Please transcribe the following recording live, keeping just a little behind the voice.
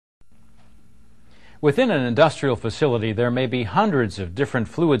Within an industrial facility, there may be hundreds of different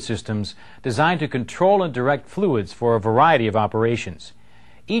fluid systems designed to control and direct fluids for a variety of operations.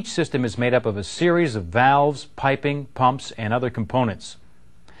 Each system is made up of a series of valves, piping, pumps, and other components.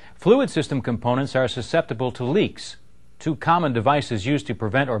 Fluid system components are susceptible to leaks. Two common devices used to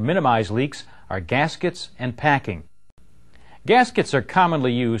prevent or minimize leaks are gaskets and packing. Gaskets are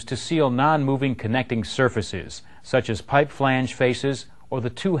commonly used to seal non-moving connecting surfaces, such as pipe flange faces or the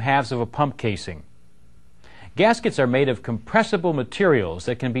two halves of a pump casing. Gaskets are made of compressible materials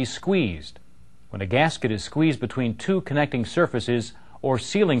that can be squeezed. When a gasket is squeezed between two connecting surfaces or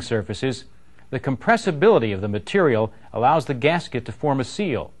sealing surfaces, the compressibility of the material allows the gasket to form a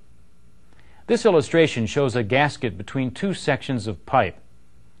seal. This illustration shows a gasket between two sections of pipe.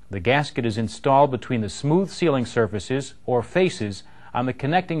 The gasket is installed between the smooth sealing surfaces or faces on the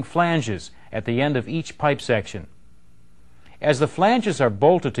connecting flanges at the end of each pipe section. As the flanges are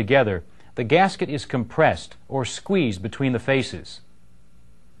bolted together, the gasket is compressed or squeezed between the faces.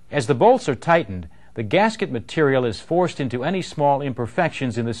 As the bolts are tightened, the gasket material is forced into any small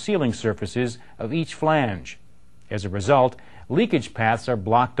imperfections in the sealing surfaces of each flange. As a result, leakage paths are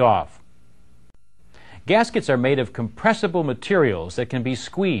blocked off. Gaskets are made of compressible materials that can be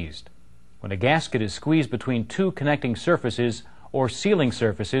squeezed. When a gasket is squeezed between two connecting surfaces or sealing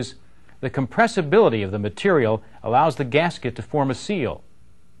surfaces, the compressibility of the material allows the gasket to form a seal.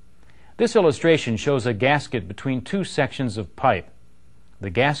 This illustration shows a gasket between two sections of pipe. The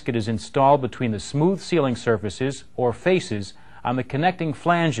gasket is installed between the smooth sealing surfaces or faces on the connecting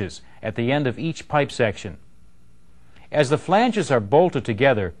flanges at the end of each pipe section. As the flanges are bolted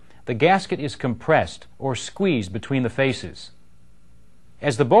together, the gasket is compressed or squeezed between the faces.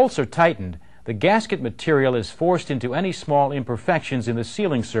 As the bolts are tightened, the gasket material is forced into any small imperfections in the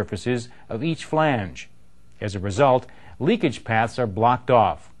sealing surfaces of each flange. As a result, leakage paths are blocked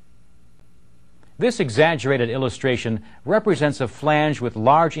off. This exaggerated illustration represents a flange with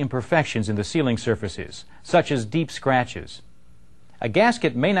large imperfections in the sealing surfaces, such as deep scratches. A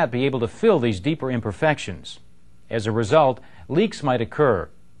gasket may not be able to fill these deeper imperfections. As a result, leaks might occur.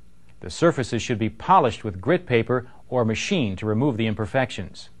 The surfaces should be polished with grit paper or machine to remove the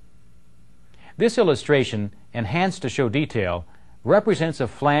imperfections. This illustration, enhanced to show detail, represents a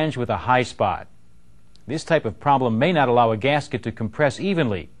flange with a high spot. This type of problem may not allow a gasket to compress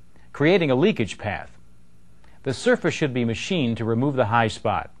evenly, creating a leakage path. The surface should be machined to remove the high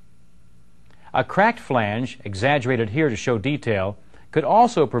spot. A cracked flange, exaggerated here to show detail, could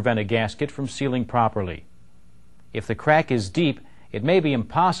also prevent a gasket from sealing properly. If the crack is deep, it may be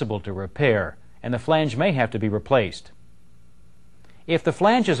impossible to repair, and the flange may have to be replaced. If the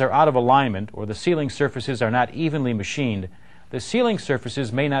flanges are out of alignment or the sealing surfaces are not evenly machined, the sealing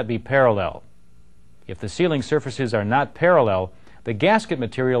surfaces may not be parallel. If the sealing surfaces are not parallel, the gasket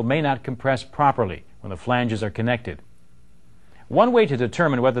material may not compress properly when the flanges are connected. One way to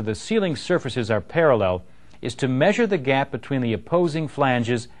determine whether the sealing surfaces are parallel is to measure the gap between the opposing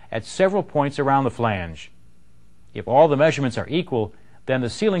flanges at several points around the flange. If all the measurements are equal, then the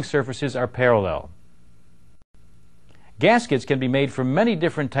sealing surfaces are parallel. Gaskets can be made from many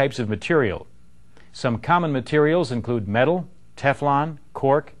different types of material. Some common materials include metal, Teflon,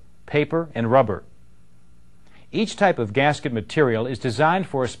 cork, paper, and rubber. Each type of gasket material is designed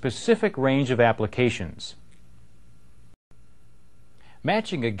for a specific range of applications.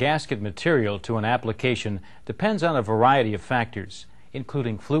 Matching a gasket material to an application depends on a variety of factors,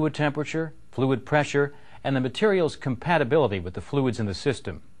 including fluid temperature, fluid pressure, and the material's compatibility with the fluids in the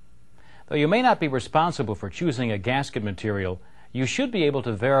system. Though you may not be responsible for choosing a gasket material, you should be able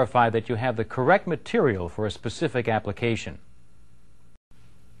to verify that you have the correct material for a specific application.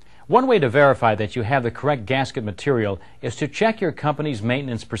 One way to verify that you have the correct gasket material is to check your company's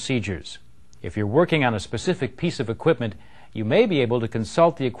maintenance procedures. If you're working on a specific piece of equipment, you may be able to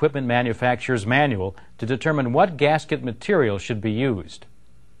consult the equipment manufacturer's manual to determine what gasket material should be used.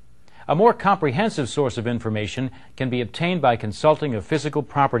 A more comprehensive source of information can be obtained by consulting a physical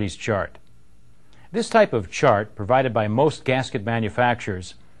properties chart. This type of chart, provided by most gasket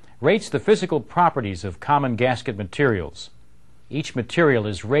manufacturers, rates the physical properties of common gasket materials. Each material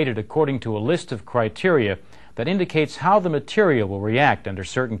is rated according to a list of criteria that indicates how the material will react under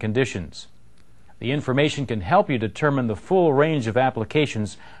certain conditions. The information can help you determine the full range of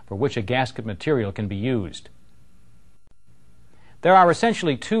applications for which a gasket material can be used. There are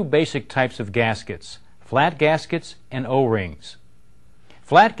essentially two basic types of gaskets: flat gaskets and O-rings.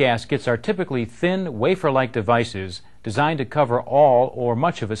 Flat gaskets are typically thin, wafer-like devices designed to cover all or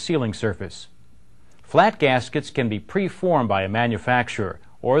much of a sealing surface. Flat gaskets can be pre-formed by a manufacturer,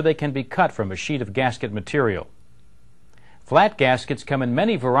 or they can be cut from a sheet of gasket material. Flat gaskets come in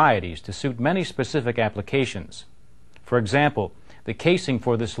many varieties to suit many specific applications. For example, the casing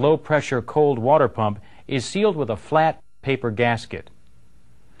for this low-pressure cold water pump is sealed with a flat paper gasket.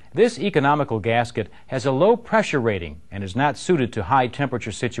 This economical gasket has a low pressure rating and is not suited to high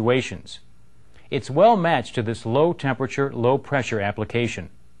temperature situations. It's well matched to this low temperature, low pressure application.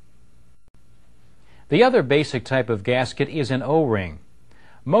 The other basic type of gasket is an O-ring.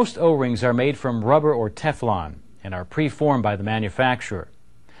 Most O-rings are made from rubber or Teflon and are preformed by the manufacturer.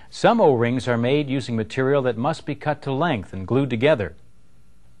 Some O-rings are made using material that must be cut to length and glued together.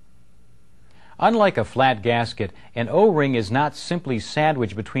 Unlike a flat gasket, an O-ring is not simply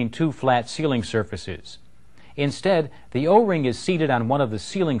sandwiched between two flat sealing surfaces. Instead, the O-ring is seated on one of the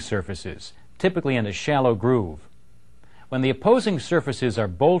sealing surfaces, typically in a shallow groove. When the opposing surfaces are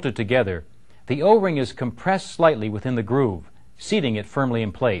bolted together, the O-ring is compressed slightly within the groove, seating it firmly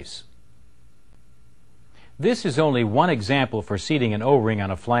in place. This is only one example for seating an O-ring on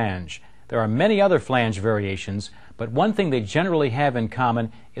a flange. There are many other flange variations, but one thing they generally have in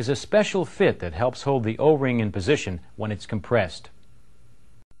common is a special fit that helps hold the O-ring in position when it's compressed.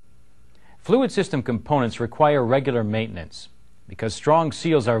 Fluid system components require regular maintenance. Because strong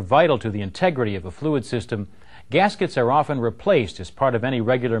seals are vital to the integrity of a fluid system, gaskets are often replaced as part of any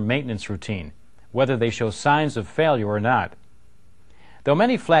regular maintenance routine, whether they show signs of failure or not. Though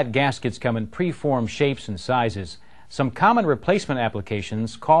many flat gaskets come in preformed shapes and sizes, some common replacement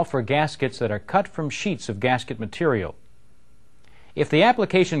applications call for gaskets that are cut from sheets of gasket material. If the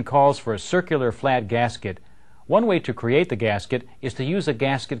application calls for a circular flat gasket, one way to create the gasket is to use a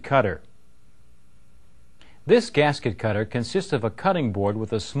gasket cutter. This gasket cutter consists of a cutting board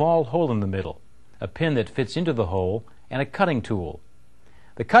with a small hole in the middle, a pin that fits into the hole, and a cutting tool.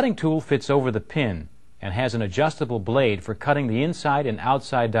 The cutting tool fits over the pin and has an adjustable blade for cutting the inside and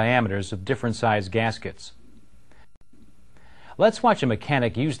outside diameters of different size gaskets. Let's watch a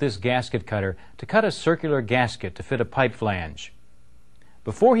mechanic use this gasket cutter to cut a circular gasket to fit a pipe flange.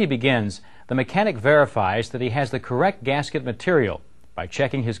 Before he begins, the mechanic verifies that he has the correct gasket material by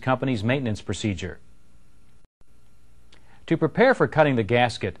checking his company's maintenance procedure. To prepare for cutting the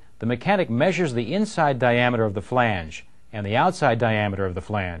gasket, the mechanic measures the inside diameter of the flange and the outside diameter of the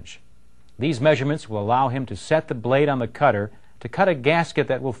flange. These measurements will allow him to set the blade on the cutter to cut a gasket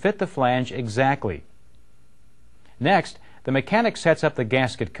that will fit the flange exactly. Next, the mechanic sets up the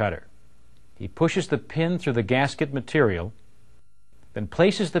gasket cutter. He pushes the pin through the gasket material, then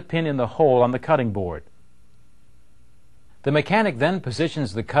places the pin in the hole on the cutting board. The mechanic then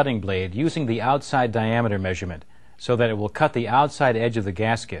positions the cutting blade using the outside diameter measurement so that it will cut the outside edge of the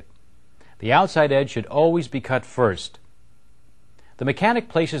gasket. The outside edge should always be cut first. The mechanic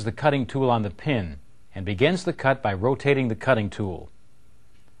places the cutting tool on the pin and begins the cut by rotating the cutting tool.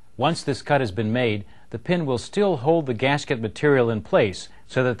 Once this cut has been made, the pin will still hold the gasket material in place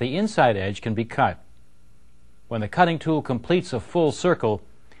so that the inside edge can be cut. When the cutting tool completes a full circle,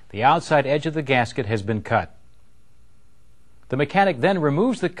 the outside edge of the gasket has been cut. The mechanic then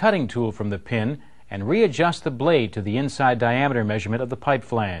removes the cutting tool from the pin and readjusts the blade to the inside diameter measurement of the pipe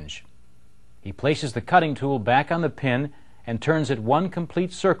flange. He places the cutting tool back on the pin and turns it one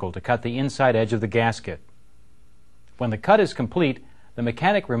complete circle to cut the inside edge of the gasket. When the cut is complete, the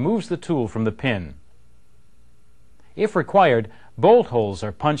mechanic removes the tool from the pin. If required, bolt holes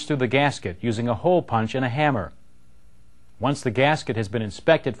are punched through the gasket using a hole punch and a hammer. Once the gasket has been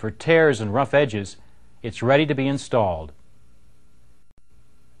inspected for tears and rough edges, it's ready to be installed.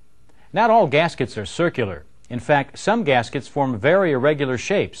 Not all gaskets are circular. In fact, some gaskets form very irregular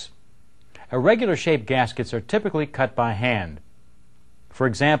shapes. Irregular shaped gaskets are typically cut by hand. For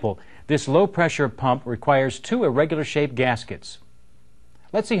example, this low-pressure pump requires two irregular shaped gaskets.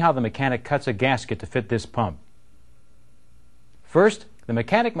 Let's see how the mechanic cuts a gasket to fit this pump. First, the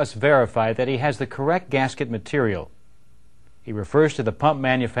mechanic must verify that he has the correct gasket material. He refers to the pump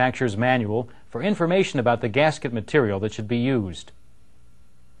manufacturer's manual for information about the gasket material that should be used.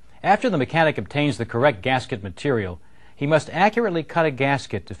 After the mechanic obtains the correct gasket material, he must accurately cut a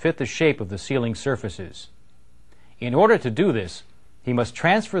gasket to fit the shape of the sealing surfaces. In order to do this, he must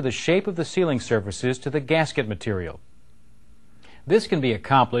transfer the shape of the sealing surfaces to the gasket material. This can be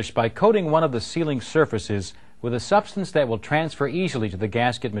accomplished by coating one of the sealing surfaces with a substance that will transfer easily to the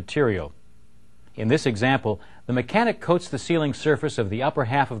gasket material. In this example, the mechanic coats the sealing surface of the upper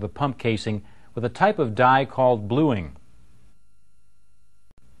half of the pump casing with a type of dye called bluing.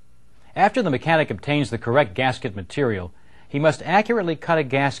 After the mechanic obtains the correct gasket material, he must accurately cut a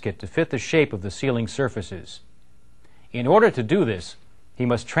gasket to fit the shape of the sealing surfaces. In order to do this, he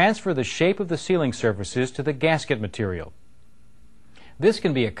must transfer the shape of the sealing surfaces to the gasket material. This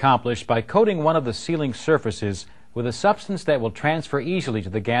can be accomplished by coating one of the sealing surfaces with a substance that will transfer easily to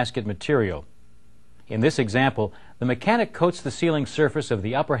the gasket material. In this example, the mechanic coats the sealing surface of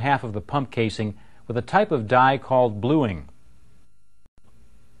the upper half of the pump casing with a type of dye called bluing.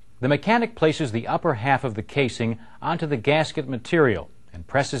 The mechanic places the upper half of the casing onto the gasket material and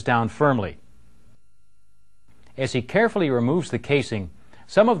presses down firmly. As he carefully removes the casing,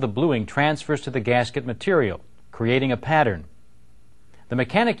 some of the bluing transfers to the gasket material, creating a pattern. The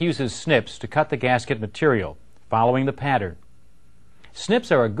mechanic uses snips to cut the gasket material, following the pattern.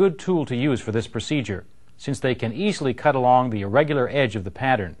 Snips are a good tool to use for this procedure, since they can easily cut along the irregular edge of the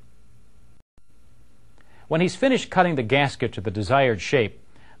pattern. When he's finished cutting the gasket to the desired shape,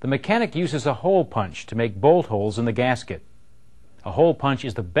 the mechanic uses a hole punch to make bolt holes in the gasket. A hole punch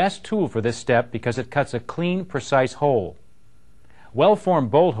is the best tool for this step because it cuts a clean, precise hole. Well-formed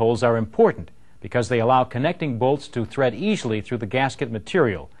bolt holes are important because they allow connecting bolts to thread easily through the gasket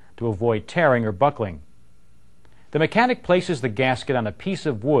material to avoid tearing or buckling. The mechanic places the gasket on a piece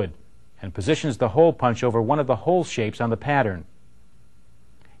of wood and positions the hole punch over one of the hole shapes on the pattern.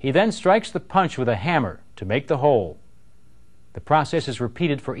 He then strikes the punch with a hammer to make the hole. The process is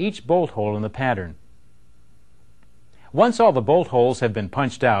repeated for each bolt hole in the pattern. Once all the bolt holes have been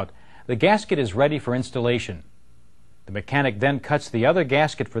punched out, the gasket is ready for installation. The mechanic then cuts the other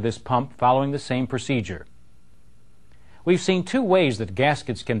gasket for this pump following the same procedure. We've seen two ways that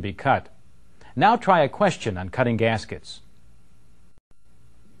gaskets can be cut. Now try a question on cutting gaskets.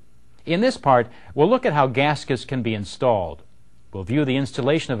 In this part, we'll look at how gaskets can be installed. We'll view the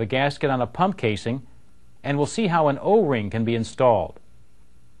installation of a gasket on a pump casing, and we'll see how an O-ring can be installed.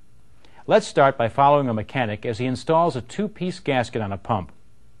 Let's start by following a mechanic as he installs a two-piece gasket on a pump.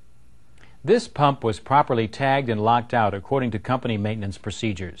 This pump was properly tagged and locked out according to company maintenance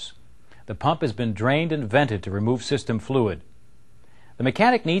procedures. The pump has been drained and vented to remove system fluid. The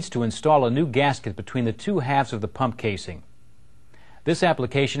mechanic needs to install a new gasket between the two halves of the pump casing. This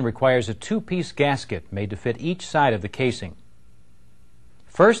application requires a two-piece gasket made to fit each side of the casing.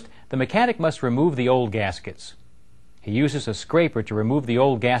 First, the mechanic must remove the old gaskets. He uses a scraper to remove the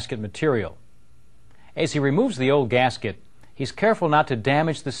old gasket material. As he removes the old gasket, he's careful not to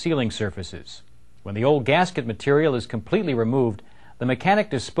damage the sealing surfaces. When the old gasket material is completely removed, the mechanic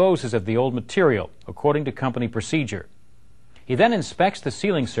disposes of the old material according to company procedure. He then inspects the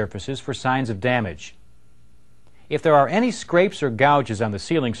sealing surfaces for signs of damage. If there are any scrapes or gouges on the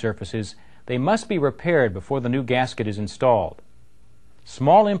sealing surfaces, they must be repaired before the new gasket is installed.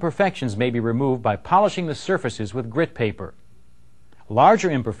 Small imperfections may be removed by polishing the surfaces with grit paper. Larger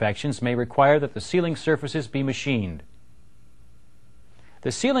imperfections may require that the sealing surfaces be machined.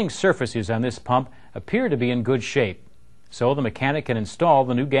 The sealing surfaces on this pump appear to be in good shape, so the mechanic can install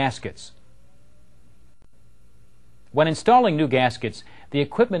the new gaskets. When installing new gaskets, the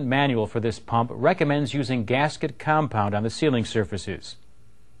equipment manual for this pump recommends using gasket compound on the sealing surfaces.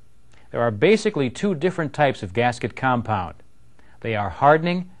 There are basically two different types of gasket compound. They are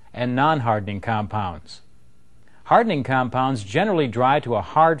hardening and non-hardening compounds. Hardening compounds generally dry to a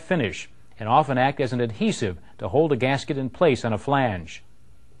hard finish and often act as an adhesive to hold a gasket in place on a flange.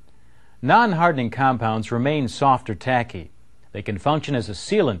 Non-hardening compounds remain soft or tacky. They can function as a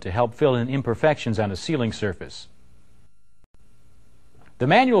sealant to help fill in imperfections on a sealing surface. The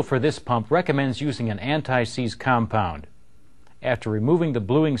manual for this pump recommends using an anti-seize compound. After removing the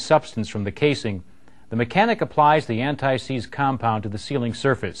bluing substance from the casing, the mechanic applies the anti-seize compound to the sealing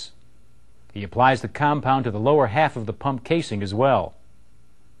surface. He applies the compound to the lower half of the pump casing as well.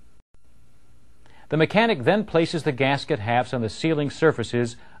 The mechanic then places the gasket halves on the sealing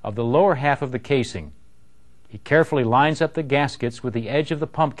surfaces of the lower half of the casing. He carefully lines up the gaskets with the edge of the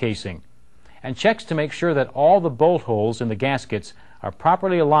pump casing and checks to make sure that all the bolt holes in the gaskets are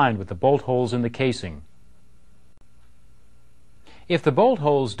properly aligned with the bolt holes in the casing. If the bolt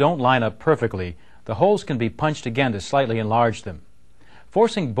holes don't line up perfectly, the holes can be punched again to slightly enlarge them.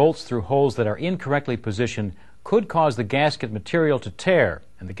 Forcing bolts through holes that are incorrectly positioned could cause the gasket material to tear,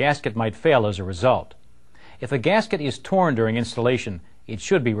 and the gasket might fail as a result. If a gasket is torn during installation, it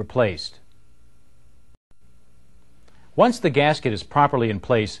should be replaced. Once the gasket is properly in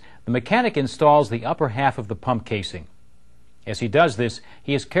place, the mechanic installs the upper half of the pump casing. As he does this,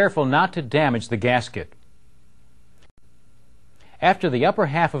 he is careful not to damage the gasket. After the upper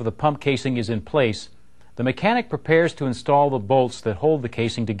half of the pump casing is in place, the mechanic prepares to install the bolts that hold the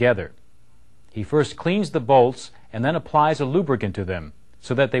casing together. He first cleans the bolts and then applies a lubricant to them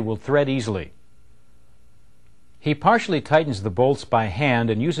so that they will thread easily. He partially tightens the bolts by hand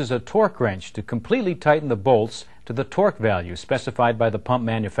and uses a torque wrench to completely tighten the bolts to the torque value specified by the pump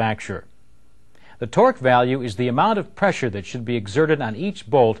manufacturer. The torque value is the amount of pressure that should be exerted on each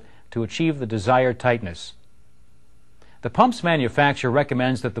bolt to achieve the desired tightness. The pump's manufacturer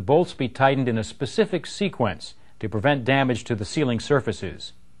recommends that the bolts be tightened in a specific sequence to prevent damage to the sealing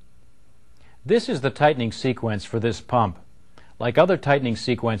surfaces. This is the tightening sequence for this pump. Like other tightening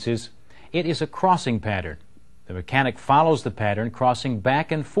sequences, it is a crossing pattern. The mechanic follows the pattern, crossing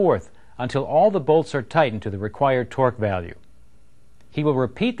back and forth until all the bolts are tightened to the required torque value. He will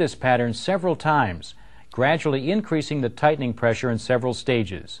repeat this pattern several times, gradually increasing the tightening pressure in several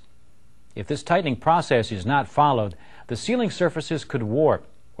stages. If this tightening process is not followed, the sealing surfaces could warp,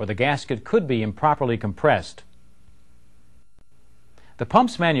 or the gasket could be improperly compressed. The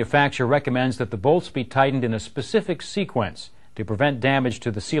pump's manufacturer recommends that the bolts be tightened in a specific sequence to prevent damage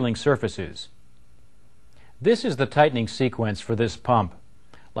to the sealing surfaces. This is the tightening sequence for this pump.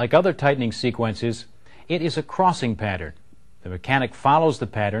 Like other tightening sequences, it is a crossing pattern. The mechanic follows the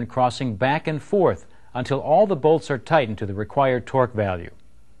pattern, crossing back and forth until all the bolts are tightened to the required torque value.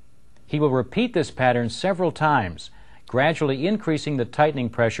 He will repeat this pattern several times, gradually increasing the tightening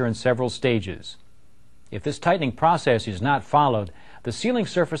pressure in several stages. If this tightening process is not followed, the sealing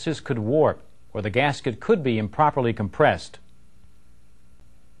surfaces could warp, or the gasket could be improperly compressed.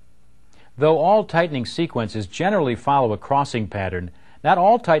 Though all tightening sequences generally follow a crossing pattern, not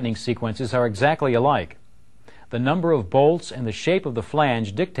all tightening sequences are exactly alike. The number of bolts and the shape of the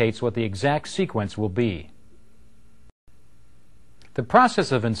flange dictates what the exact sequence will be. The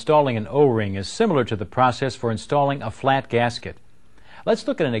process of installing an O-ring is similar to the process for installing a flat gasket. Let's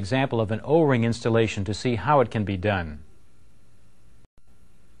look at an example of an O-ring installation to see how it can be done.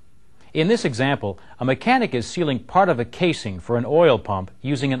 In this example, a mechanic is sealing part of a casing for an oil pump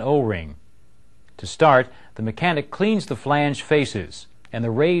using an O-ring. To start, the mechanic cleans the flange faces and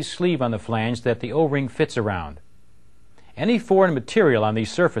the raised sleeve on the flange that the O-ring fits around. Any foreign material on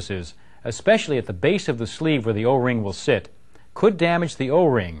these surfaces, especially at the base of the sleeve where the O-ring will sit, could damage the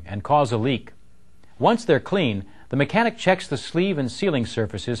O-ring and cause a leak. Once they're clean, the mechanic checks the sleeve and sealing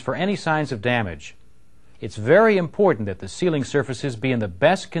surfaces for any signs of damage. It's very important that the sealing surfaces be in the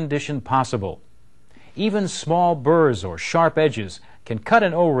best condition possible. Even small burrs or sharp edges can cut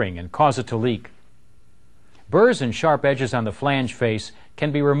an O-ring and cause it to leak. Burrs and sharp edges on the flange face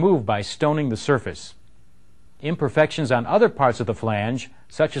can be removed by stoning the surface. Imperfections on other parts of the flange,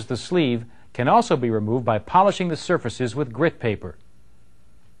 such as the sleeve, can also be removed by polishing the surfaces with grit paper.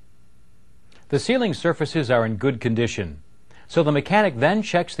 The sealing surfaces are in good condition, so the mechanic then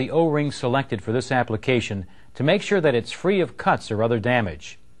checks the O-ring selected for this application to make sure that it's free of cuts or other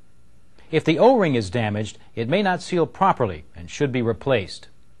damage. If the O-ring is damaged, it may not seal properly and should be replaced.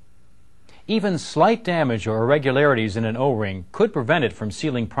 Even slight damage or irregularities in an O-ring could prevent it from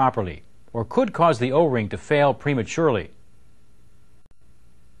sealing properly, or could cause the O-ring to fail prematurely.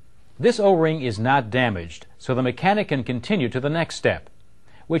 This O-ring is not damaged, so the mechanic can continue to the next step,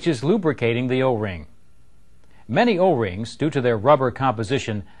 which is lubricating the O-ring. Many O-rings, due to their rubber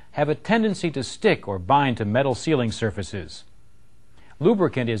composition, have a tendency to stick or bind to metal sealing surfaces.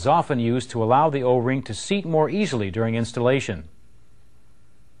 Lubricant is often used to allow the O-ring to seat more easily during installation.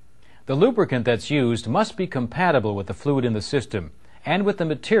 The lubricant that's used must be compatible with the fluid in the system and with the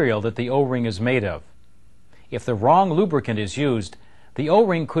material that the O-ring is made of. If the wrong lubricant is used, the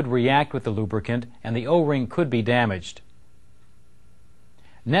O-ring could react with the lubricant and the O-ring could be damaged.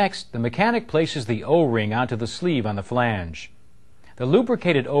 Next, the mechanic places the O-ring onto the sleeve on the flange. The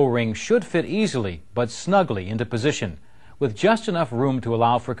lubricated O-ring should fit easily but snugly into position, with just enough room to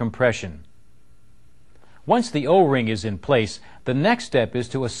allow for compression. Once the O-ring is in place, the next step is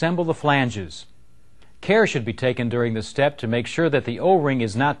to assemble the flanges. Care should be taken during this step to make sure that the O-ring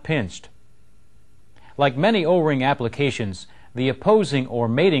is not pinched. Like many O-ring applications, the opposing or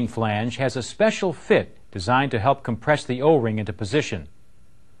mating flange has a special fit designed to help compress the O-ring into position.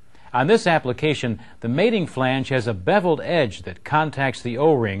 On this application, the mating flange has a beveled edge that contacts the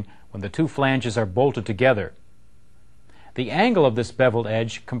O-ring when the two flanges are bolted together. The angle of this beveled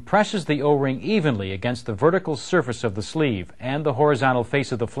edge compresses the O-ring evenly against the vertical surface of the sleeve and the horizontal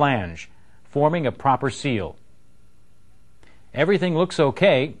face of the flange, forming a proper seal. Everything looks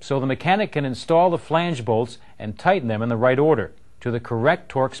okay, so the mechanic can install the flange bolts and tighten them in the right order, to the correct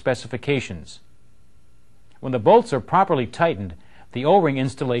torque specifications. When the bolts are properly tightened, the O-ring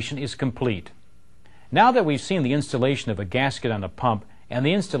installation is complete. Now that we've seen the installation of a gasket on a pump and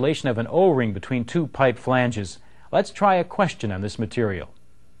the installation of an O-ring between two pipe flanges, let's try a question on this material.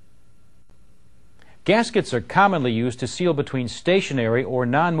 Gaskets are commonly used to seal between stationary or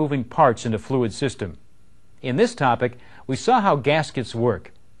non-moving parts in a fluid system. In this topic, we saw how gaskets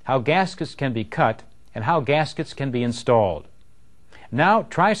work, how gaskets can be cut, and how gaskets can be installed. Now,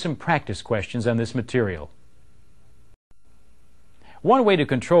 try some practice questions on this material. One way to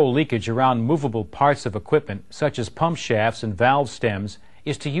control leakage around movable parts of equipment, such as pump shafts and valve stems,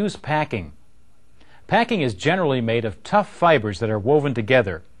 is to use packing. Packing is generally made of tough fibers that are woven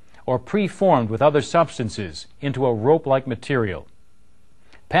together or preformed with other substances into a rope-like material.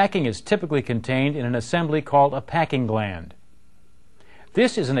 Packing is typically contained in an assembly called a packing gland.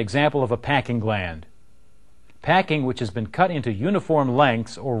 This is an example of a packing gland. Packing, which has been cut into uniform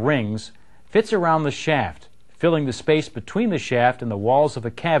lengths or rings, fits around the shaft, filling the space between the shaft and the walls of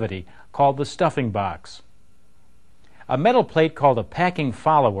a cavity called the stuffing box. A metal plate called a packing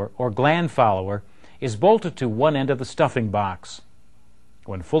follower or gland follower is bolted to one end of the stuffing box.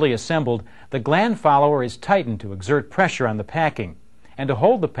 When fully assembled, the gland follower is tightened to exert pressure on the packing and to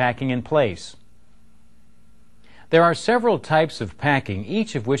hold the packing in place. There are several types of packing,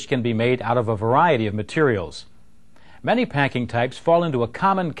 each of which can be made out of a variety of materials. Many packing types fall into a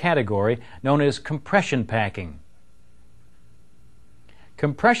common category known as compression packing.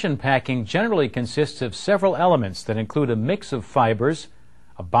 Compression packing generally consists of several elements that include a mix of fibers,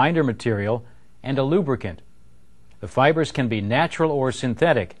 a binder material, and a lubricant. The fibers can be natural or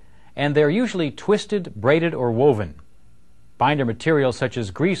synthetic, and they're usually twisted, braided, or woven. Binder materials such as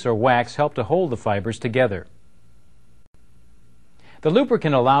grease or wax help to hold the fibers together. The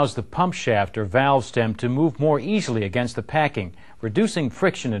lubricant allows the pump shaft or valve stem to move more easily against the packing, reducing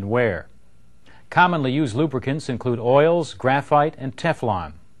friction and wear. Commonly used lubricants include oils, graphite, and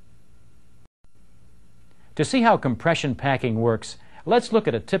Teflon. To see how compression packing works, let's look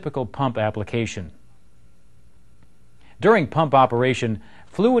at a typical pump application. During pump operation,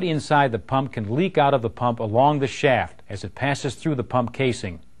 fluid inside the pump can leak out of the pump along the shaft as it passes through the pump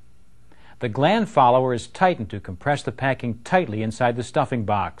casing. The gland follower is tightened to compress the packing tightly inside the stuffing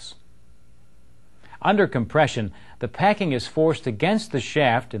box. Under compression, the packing is forced against the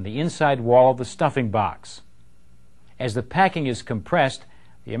shaft in the inside wall of the stuffing box. As the packing is compressed,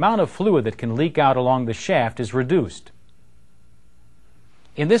 the amount of fluid that can leak out along the shaft is reduced.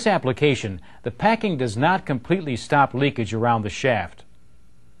 In this application, the packing does not completely stop leakage around the shaft.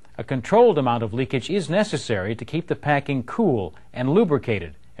 A controlled amount of leakage is necessary to keep the packing cool and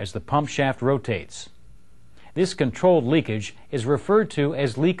lubricated as the pump shaft rotates. This controlled leakage is referred to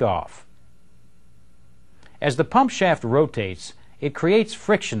as leak-off. As the pump shaft rotates, it creates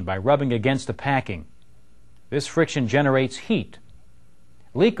friction by rubbing against the packing. This friction generates heat.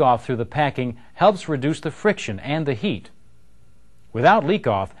 Leak-off through the packing helps reduce the friction and the heat. Without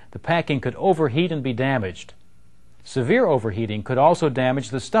leak-off, the packing could overheat and be damaged. Severe overheating could also damage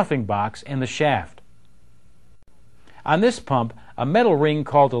the stuffing box and the shaft. On this pump, a metal ring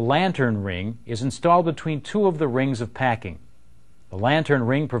called a lantern ring is installed between two of the rings of packing. The lantern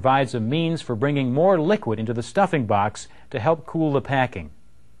ring provides a means for bringing more liquid into the stuffing box to help cool the packing.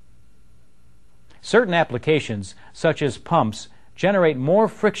 Certain applications, such as pumps, generate more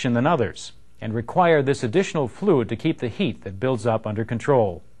friction than others and require this additional fluid to keep the heat that builds up under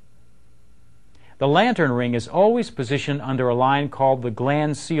control. The lantern ring is always positioned under a line called the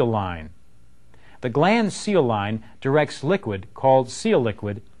gland seal line. The gland seal line directs liquid, called seal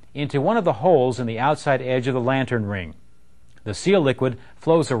liquid, into one of the holes in the outside edge of the lantern ring. The seal liquid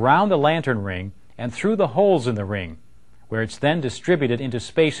flows around the lantern ring and through the holes in the ring, where it's then distributed into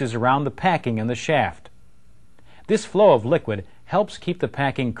spaces around the packing and the shaft. This flow of liquid helps keep the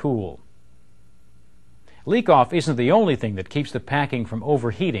packing cool. Leak-off isn't the only thing that keeps the packing from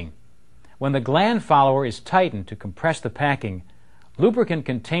overheating. When the gland follower is tightened to compress the packing, lubricant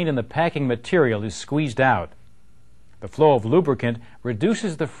contained in the packing material is squeezed out. The flow of lubricant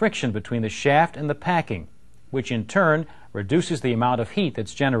reduces the friction between the shaft and the packing, which in turn reduces the amount of heat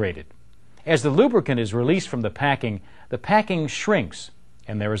that's generated. As the lubricant is released from the packing shrinks,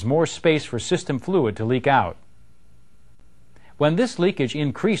 and there is more space for system fluid to leak out. When this leakage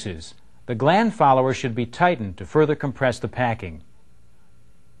increases, the gland follower should be tightened to further compress the packing.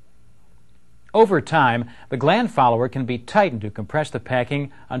 Over time, the gland follower can be tightened to compress the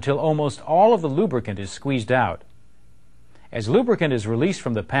packing until almost all of the lubricant is squeezed out. As lubricant is released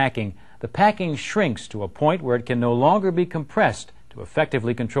from the packing shrinks to a point where it can no longer be compressed to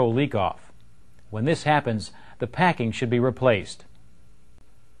effectively control leak-off. When this happens, the packing should be replaced.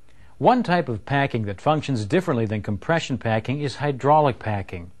 One type of packing that functions differently than compression packing is hydraulic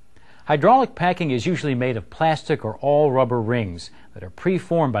packing. Hydraulic packing is usually made of plastic or all-rubber rings that are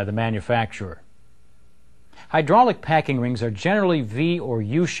preformed by the manufacturer. Hydraulic packing rings are generally V or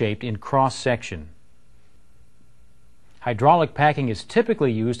U-shaped in cross-section. Hydraulic packing is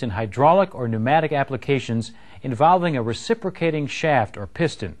typically used in hydraulic or pneumatic applications involving a reciprocating shaft or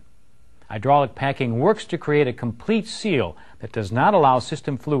piston. Hydraulic packing works to create a complete seal that does not allow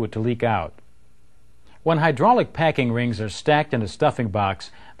system fluid to leak out. When hydraulic packing rings are stacked in a stuffing box,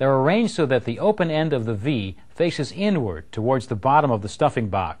 they're arranged so that the open end of the V faces inward towards the bottom of the stuffing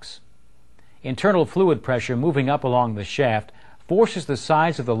box. Internal fluid pressure moving up along the shaft forces the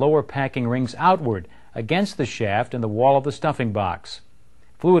sides of the lower packing rings outward against the shaft and the wall of the stuffing box.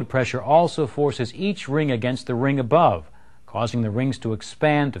 Fluid pressure also forces each ring against the ring above, causing the rings to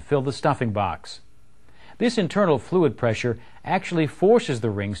expand to fill the stuffing box. This internal fluid pressure actually forces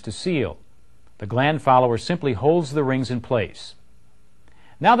the rings to seal. The gland follower simply holds the rings in place.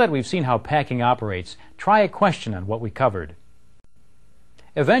 Now that we've seen how packing operates, try a question on what we covered.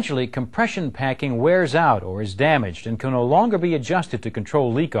 Eventually, compression packing wears out or is damaged and can no longer be adjusted to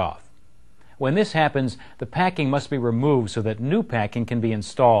control leak-off. When this happens, the packing must be removed so that new packing can be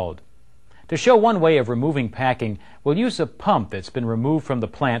installed. To show one way of removing packing, we'll use a pump that's been removed from the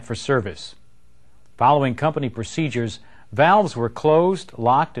plant for service. Following company procedures, valves were closed,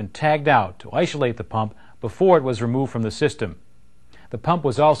 locked, and tagged out to isolate the pump before it was removed from the system. The pump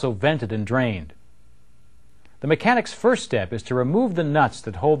was also vented and drained. The mechanic's first step is to remove the nuts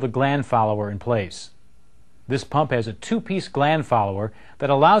that hold the gland follower in place. This pump has a two-piece gland follower that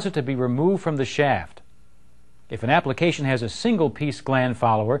allows it to be removed from the shaft. If an application has a single-piece gland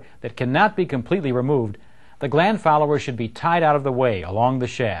follower that cannot be completely removed, the gland follower should be tied out of the way along the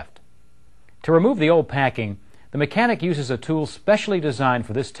shaft. To remove the old packing, the mechanic uses a tool specially designed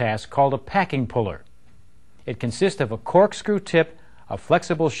for this task called a packing puller. It consists of a corkscrew tip, a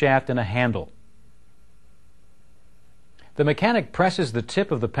flexible shaft, and a handle. The mechanic presses the tip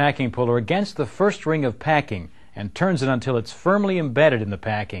of the packing puller against the first ring of packing and turns it until it's firmly embedded in the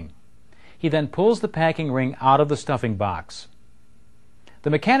packing. He then pulls the packing ring out of the stuffing box. The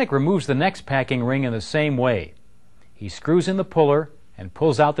mechanic removes the next packing ring in the same way. He screws in the puller and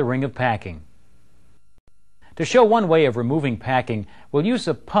pulls out the ring of packing. To show one way of removing packing, we'll use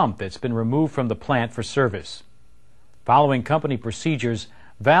a pump that's been removed from the plant for service. Following company procedures,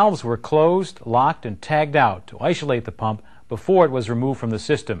 valves were closed, locked, and tagged out to isolate the pump before it was removed from the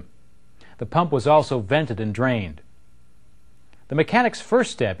system. The pump was also vented and drained. The mechanic's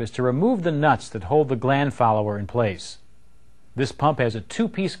first step is to remove the nuts that hold the gland follower in place. This pump has a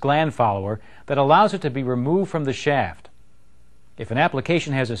two-piece gland follower that allows it to be removed from the shaft. If an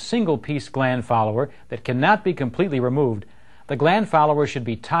application has a single-piece gland follower that cannot be completely removed, the gland follower should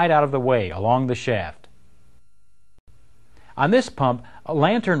be tied out of the way along the shaft. On this pump, a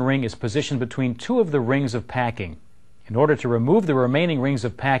lantern ring is positioned between two of the rings of packing. In order to remove the remaining rings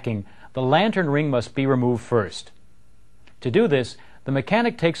of packing, the lantern ring must be removed first. To do this, the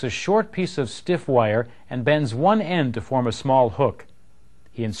mechanic takes a short piece of stiff wire and bends one end to form a small hook.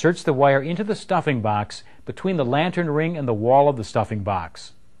 He inserts the wire into the stuffing box between the lantern ring and the wall of the stuffing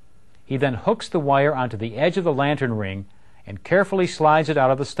box. He then hooks the wire onto the edge of the lantern ring and carefully slides it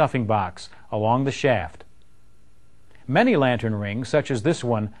out of the stuffing box along the shaft. Many lantern rings, such as this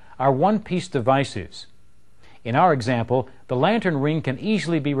one, are one-piece devices. In our example, the lantern ring can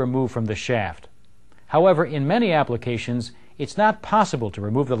easily be removed from the shaft. However, in many applications, it's not possible to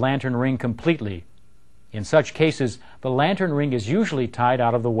remove the lantern ring completely. In such cases, the lantern ring is usually tied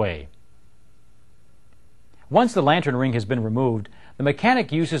out of the way. Once the lantern ring has been removed, the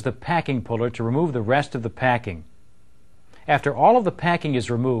mechanic uses the packing puller to remove the rest of the packing. After all of the packing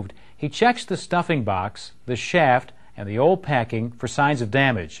is removed, he checks the stuffing box, the shaft, and the old packing for signs of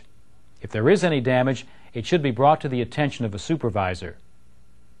damage. If there is any damage, it should be brought to the attention of a supervisor.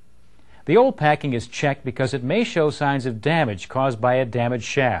 The old packing is checked because it may show signs of damage caused by a damaged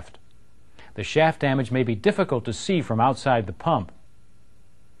shaft. The shaft damage may be difficult to see from outside the pump.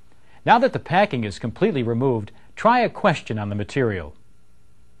 Now that the packing is completely removed, try a question on the material.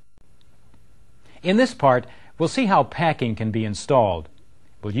 In this part, we'll see how packing can be installed.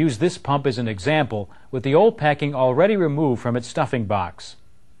 We'll use this pump as an example with the old packing already removed from its stuffing box.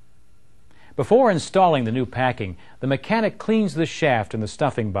 Before installing the new packing, the mechanic cleans the shaft and the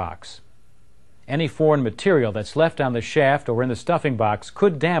stuffing box. Any foreign material that's left on the shaft or in the stuffing box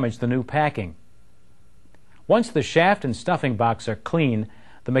could damage the new packing. Once the shaft and stuffing box are clean,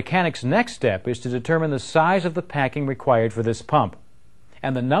 the mechanic's next step is to determine the size of the packing required for this pump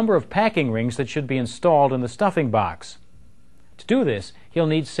and the number of packing rings that should be installed in the stuffing box. To do this, he'll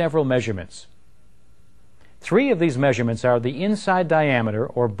need several measurements. 3 of these measurements are the inside diameter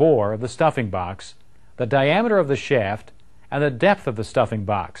or bore of the stuffing box, the diameter of the shaft, and the depth of the stuffing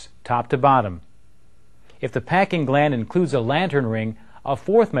box, top to bottom. If the packing gland includes a lantern ring, a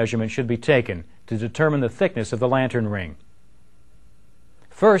 4th measurement should be taken to determine the thickness of the lantern ring.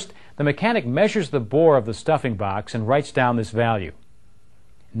 First, the mechanic measures the bore of the stuffing box and writes down this value.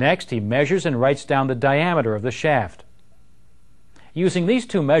 Next, he measures and writes down the diameter of the shaft. Using these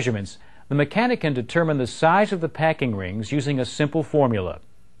 2 measurements, the mechanic can determine the size of the packing rings using a simple formula.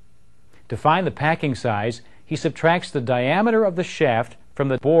 To find the packing size, he subtracts the diameter of the shaft from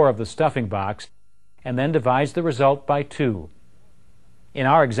the bore of the stuffing box and then divides the result by 2. In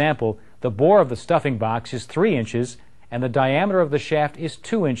our example, the bore of the stuffing box is 3 inches and the diameter of the shaft is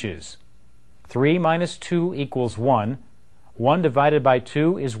 2 inches. 3 minus 2 equals 1. 1 divided by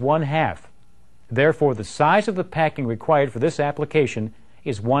 2 is 1/2. Therefore, the size of the packing required for this application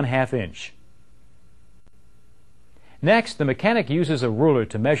is 1/2 inch. Next, the mechanic uses a ruler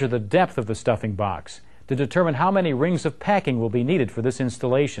to measure the depth of the stuffing box to determine how many rings of packing will be needed for this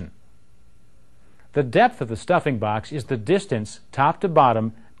installation. The depth of the stuffing box is the distance, top to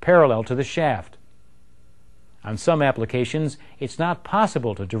bottom, parallel to the shaft. On some applications, it's not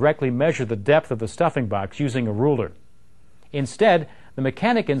possible to directly measure the depth of the stuffing box using a ruler. Instead, the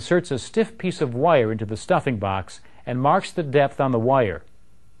mechanic inserts a stiff piece of wire into the stuffing box and marks the depth on the wire.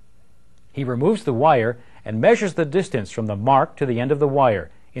 He removes the wire and measures the distance from the mark to the end of the wire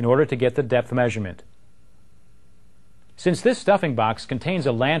in order to get the depth measurement. Since this stuffing box contains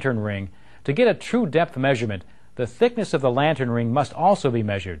a lantern ring, to get a true depth measurement, the thickness of the lantern ring must also be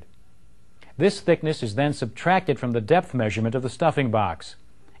measured. This thickness is then subtracted from the depth measurement of the stuffing box,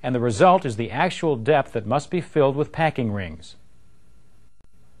 and the result is the actual depth that must be filled with packing rings.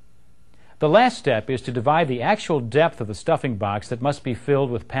 The last step is to divide the actual depth of the stuffing box that must be filled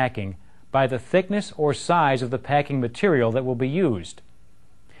with packing by the thickness or size of the packing material that will be used.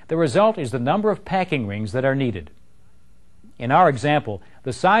 The result is the number of packing rings that are needed. In our example,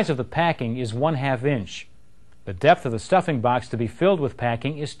 the size of the packing is 1/2 inch. The depth of the stuffing box to be filled with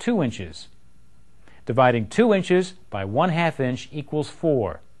packing is 2 inches. Dividing 2 inches by 1/2 inch equals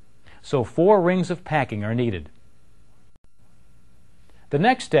 4. So 4 rings of packing are needed. The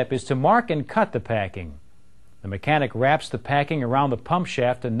next step is to mark and cut the packing. The mechanic wraps the packing around the pump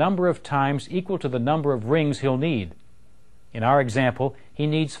shaft a number of times equal to the number of rings he'll need. In our example, he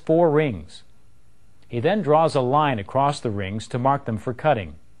needs 4 rings. He then draws a line across the rings to mark them for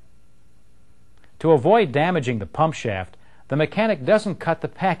cutting. To avoid damaging the pump shaft, the mechanic doesn't cut the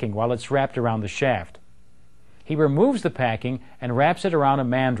packing while it's wrapped around the shaft. He removes the packing and wraps it around a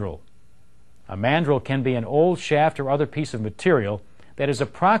mandrel. A mandrel can be an old shaft or other piece of material that is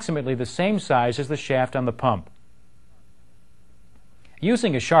approximately the same size as the shaft on the pump.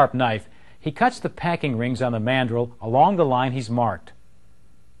 Using a sharp knife, he cuts the packing rings on the mandrel along the line he's marked.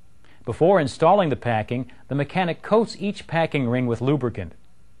 Before installing the packing, the mechanic coats each packing ring with lubricant.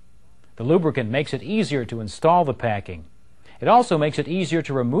 The lubricant makes it easier to install the packing. It also makes it easier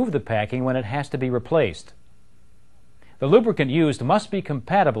to remove the packing when it has to be replaced. The lubricant used must be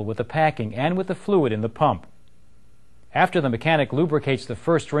compatible with the packing and with the fluid in the pump. After the mechanic lubricates the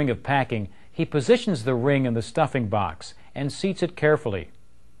first ring of packing, he positions the ring in the stuffing box and seats it carefully.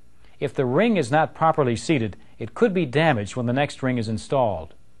 If the ring is not properly seated, it could be damaged when the next ring is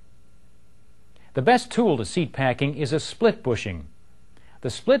installed. The best tool to seat packing is a split bushing. The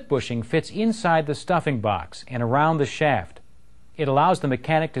split bushing fits inside the stuffing box and around the shaft. It allows the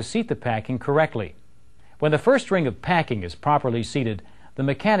mechanic to seat the packing correctly. When the first ring of packing is properly seated, the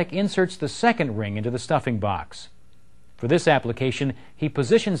mechanic inserts the second ring into the stuffing box. For this application, he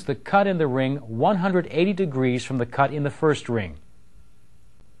positions the cut in the ring 180 degrees from the cut in the first ring.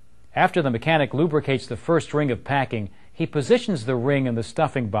 After the mechanic lubricates the first ring of packing, he positions the ring in the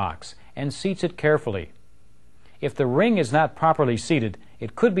stuffing box and seats it carefully. If the ring is not properly seated,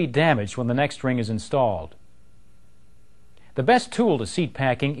 it could be damaged when the next ring is installed. The best tool to seat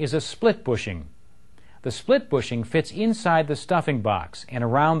packing is a split bushing. The split bushing fits inside the stuffing box and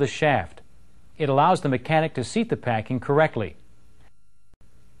around the shaft. It allows the mechanic to seat the packing correctly.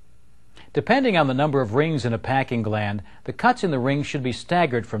 Depending on the number of rings in a packing gland, the cuts in the ring should be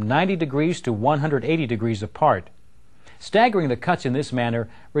staggered from 90 degrees to 180 degrees apart. Staggering the cuts in this manner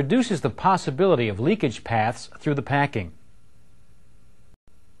reduces the possibility of leakage paths through the packing.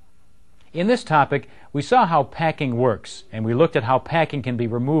 In this topic, we saw how packing works, and we looked at how packing can be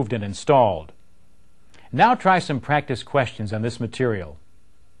removed and installed. Now try some practice questions on this material.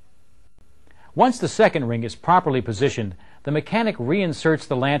 Once the second ring is properly positioned, the mechanic reinserts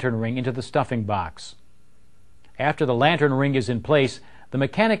the lantern ring into the stuffing box. After the lantern ring is in place, the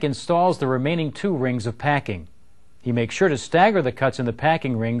mechanic installs the remaining 2 rings of packing. He makes sure to stagger the cuts in the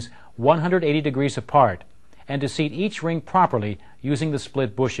packing rings 180 degrees apart and to seat each ring properly using the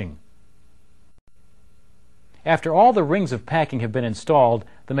split bushing. After all the rings of packing have been installed,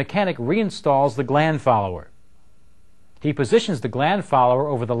 the mechanic reinstalls the gland follower. He positions the gland follower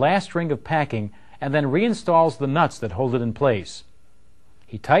over the last ring of packing and then reinstalls the nuts that hold it in place.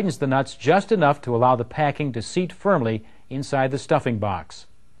 He tightens the nuts just enough to allow the packing to seat firmly inside the stuffing box.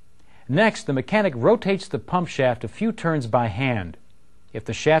 Next, the mechanic rotates the pump shaft a few turns by hand. If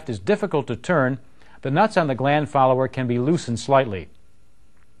the shaft is difficult to turn, the nuts on the gland follower can be loosened slightly.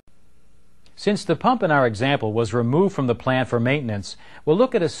 Since the pump in our example was removed from the plant for maintenance, we'll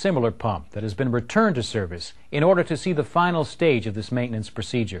look at a similar pump that has been returned to service in order to see the final stage of this maintenance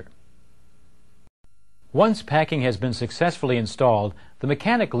procedure. Once packing has been successfully installed, the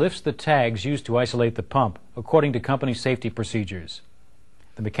mechanic lifts the tags used to isolate the pump according to company safety procedures.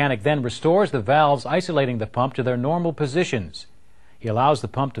 The mechanic then restores the valves isolating the pump to their normal positions. He allows the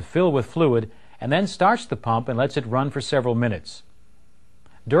pump to fill with fluid and then starts the pump and lets it run for several minutes.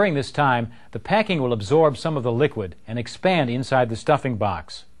 During this time, the packing will absorb some of the liquid and expand inside the stuffing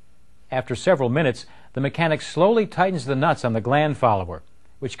box. After several minutes, the mechanic slowly tightens the nuts on the gland follower,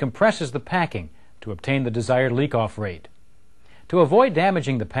 which compresses the packing to obtain the desired leak-off rate. To avoid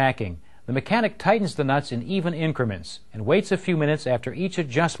damaging the packing, the mechanic tightens the nuts in even increments and waits a few minutes after each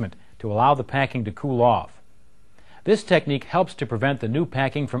adjustment to allow the packing to cool off. This technique helps to prevent the new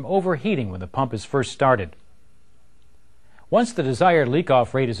packing from overheating when the pump is first started. Once the desired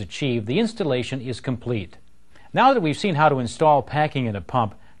leak-off rate is achieved, the installation is complete. Now that we've seen how to install packing in a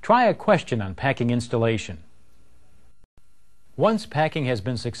pump, try a question on packing installation. Once packing has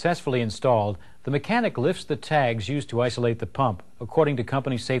been successfully installed, the mechanic lifts the tags used to isolate the pump according to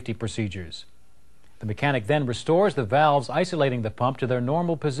company safety procedures. The mechanic then restores the valves isolating the pump to their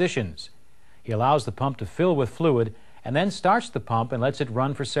normal positions. He allows the pump to fill with fluid and then starts the pump and lets it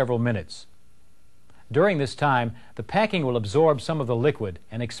run for several minutes. During this time, the packing will absorb some of the liquid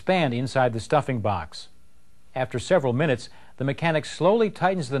and expand inside the stuffing box. After several minutes, the mechanic slowly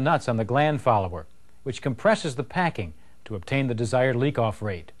tightens the nuts on the gland follower, which compresses the packing to obtain the desired leak-off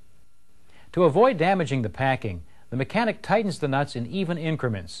rate. To avoid damaging the packing, the mechanic tightens the nuts in even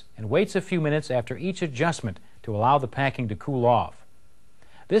increments and waits a few minutes after each adjustment to allow the packing to cool off.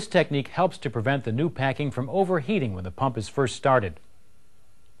 This technique helps to prevent the new packing from overheating when the pump is first started.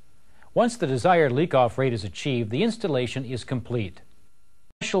 Once the desired leak-off rate is achieved, the installation is complete.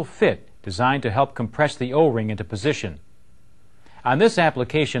 A special fit designed to help compress the O-ring into position. On this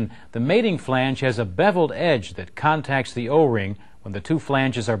application, the mating flange has a beveled edge that contacts the O-ring when the two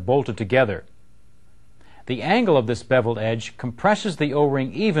flanges are bolted together. The angle of this beveled edge compresses the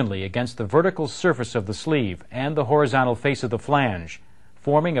O-ring evenly against the vertical surface of the sleeve and the horizontal face of the flange,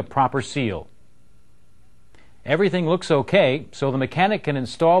 forming a proper seal. Everything looks okay, so the mechanic can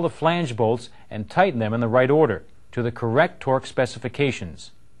install the flange bolts and tighten them in the right order to the correct torque specifications.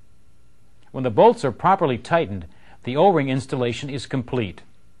 When the bolts are properly tightened, the O-ring installation is complete.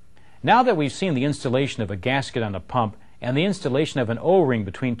 Now that we've seen the installation of a gasket on a pump and the installation of an O-ring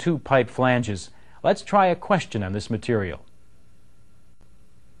between two pipe flanges, let's try a question on this material.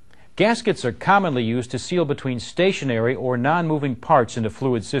 Gaskets are commonly used to seal between stationary or non-moving parts in a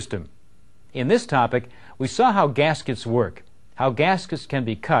fluid system. In this topic, we saw how gaskets work, how gaskets can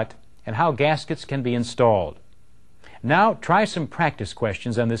be cut, and how gaskets can be installed. Now, try some practice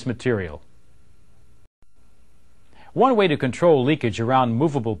questions on this material. One way to control leakage around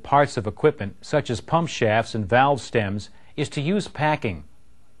movable parts of equipment, such as pump shafts and valve stems, is to use packing.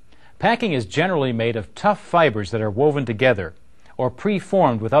 Packing is generally made of tough fibers that are woven together or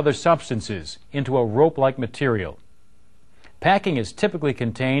preformed with other substances into a rope-like material. Packing is typically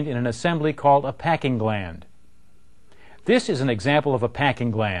contained in an assembly called a packing gland. This is an example of a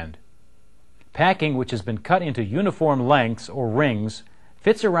packing gland. Packing, which has been cut into uniform lengths or rings,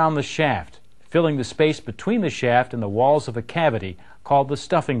 fits around the shaft, filling the space between the shaft and the walls of a cavity called the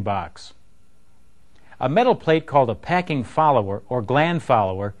stuffing box. A metal plate called a packing follower or gland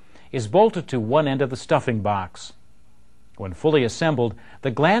follower is bolted to one end of the stuffing box. When fully assembled,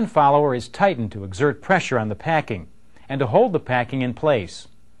 the gland follower is tightened to exert pressure on the packing and to hold the packing in place.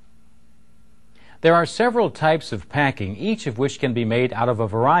 There are several types of packing, each of which can be made out of a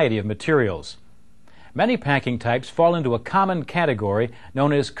variety of materials. Many packing types fall into a common category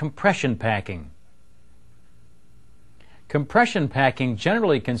known as compression packing. Compression packing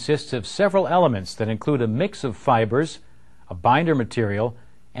generally consists of several elements that include a mix of fibers, a binder material,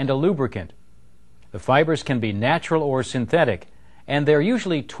 and a lubricant. The fibers can be natural or synthetic, and they're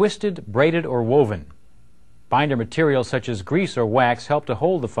usually twisted, braided, or woven. Binder materials such as grease or wax help to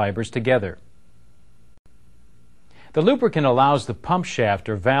hold the fibers together. The lubricant allows the pump shaft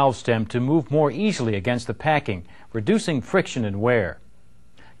or valve stem to move more easily against the packing, reducing friction and wear.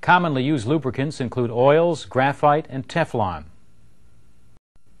 Commonly used lubricants include oils, graphite, and Teflon.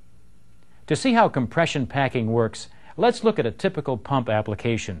 To see how compression packing works, let's look at a typical pump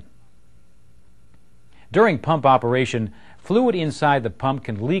application. During pump operation, fluid inside the pump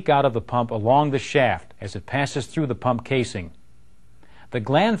can leak out of the pump along the shaft as it passes through the pump casing. The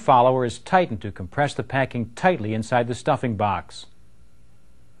gland follower is tightened to compress the packing tightly inside the stuffing box.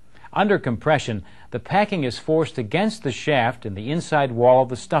 Under compression, the packing is forced against the shaft in the inside wall of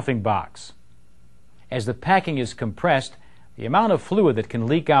the stuffing box. As the packing is compressed, the amount of fluid that can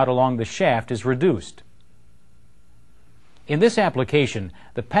leak out along the shaft is reduced. In this application,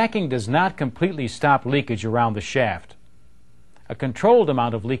 the packing does not completely stop leakage around the shaft. A controlled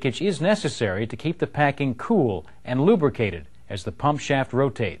amount of leakage is necessary to keep the packing cool and lubricated as the pump shaft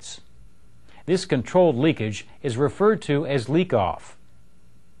rotates. This controlled leakage is referred to as leak-off.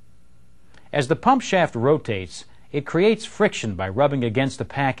 As the pump shaft rotates, it creates friction by rubbing against the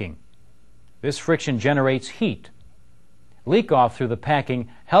packing. This friction generates heat. Leak-off through the packing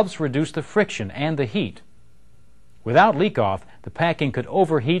helps reduce the friction and the heat. Without leak-off, the packing could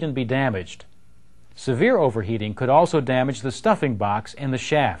overheat and be damaged. Severe overheating could also damage the stuffing box and the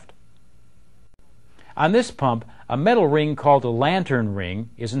shaft. On this pump, a metal ring called a lantern ring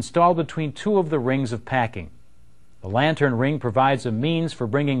is installed between two of the rings of packing. The lantern ring provides a means for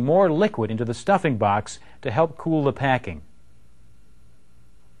bringing more liquid into the stuffing box to help cool the packing.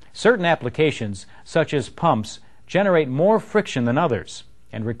 Certain applications, such as pumps, generate more friction than others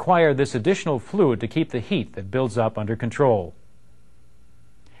and require this additional fluid to keep the heat that builds up under control.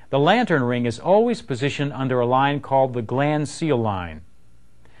 The lantern ring is always positioned under a line called the gland seal line.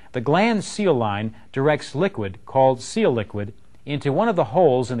 The gland seal line directs liquid, called seal liquid, into one of the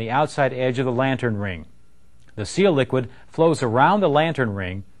holes in the outside edge of the lantern ring. The seal liquid flows around the lantern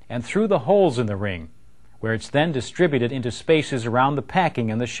ring and through the holes in the ring, where it's then distributed into spaces around the packing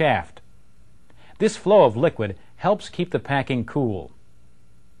and the shaft. This flow of liquid helps keep the packing cool.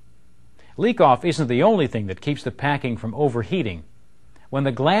 Leak-off isn't the only thing that keeps the packing from overheating. When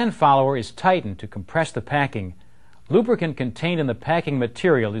the gland follower is tightened to compress the packing, lubricant contained in the packing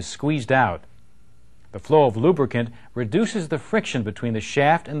material is squeezed out. The flow of lubricant reduces the friction between the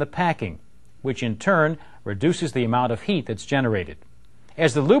shaft and the packing, which in turn reduces the amount of heat that's generated.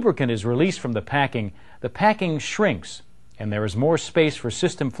 As the lubricant is released from the packing shrinks, and there is more space for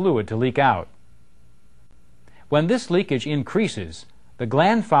system fluid to leak out. When this leakage increases, the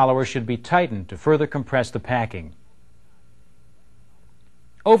gland follower should be tightened to further compress the packing.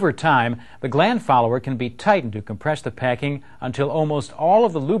 Over time, the gland follower can be tightened to compress the packing until almost all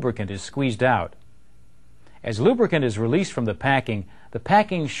of the lubricant is squeezed out. As lubricant is released from the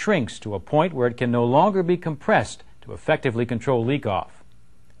packing shrinks to a point where it can no longer be compressed to effectively control leak-off.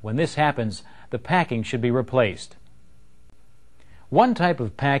 When this happens, the packing should be replaced. One type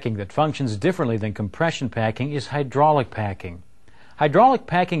of packing that functions differently than compression packing is hydraulic packing. Hydraulic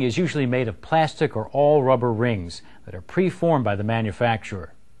packing is usually made of plastic or all-rubber rings that are preformed by the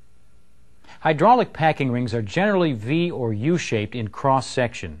manufacturer. Hydraulic packing rings are generally V or U-shaped in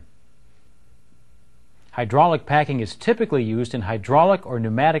cross-section. Hydraulic packing is typically used in hydraulic or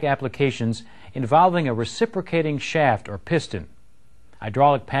pneumatic applications involving a reciprocating shaft or piston.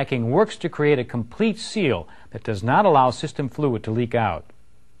 Hydraulic packing works to create a complete seal that does not allow system fluid to leak out.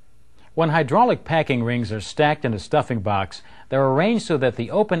 When hydraulic packing rings are stacked in a stuffing box, they're arranged so that the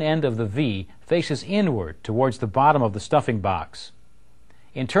open end of the V faces inward towards the bottom of the stuffing box.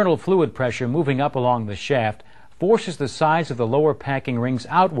 Internal fluid pressure moving up along the shaft forces the sides of the lower packing rings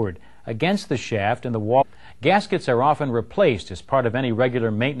outward against the shaft and the wall. Gaskets are often replaced as part of any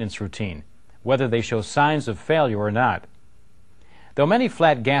regular maintenance routine, whether they show signs of failure or not. Though many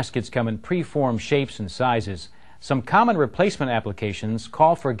flat gaskets come in preformed shapes and sizes, some common replacement applications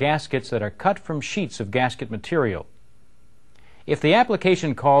call for gaskets that are cut from sheets of gasket material. If the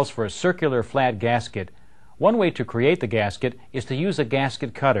application calls for a circular flat gasket, one way to create the gasket is to use a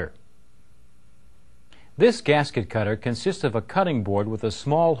gasket cutter. This gasket cutter consists of a cutting board with a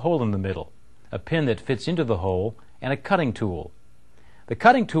small hole in the middle, a pin that fits into the hole, and a cutting tool. The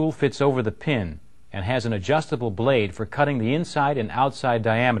cutting tool fits over the pin and has an adjustable blade for cutting the inside and outside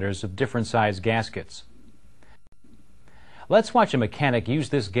diameters of different size gaskets. Let's watch a mechanic use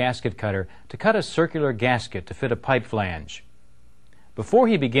this gasket cutter to cut a circular gasket to fit a pipe flange. Before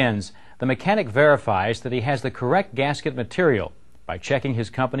he begins, the mechanic verifies that he has the correct gasket material by checking his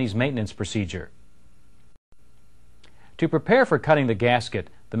company's maintenance procedure. To prepare for cutting the gasket,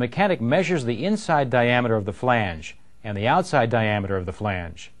 the mechanic measures the inside diameter of the flange and the outside diameter of the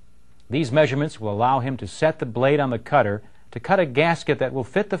flange. These measurements will allow him to set the blade on the cutter to cut a gasket that will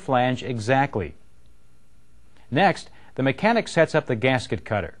fit the flange exactly. Next, the mechanic sets up the gasket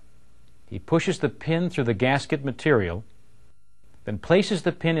cutter. He pushes the pin through the gasket material, then places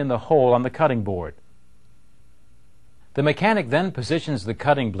the pin in the hole on the cutting board. The mechanic then positions the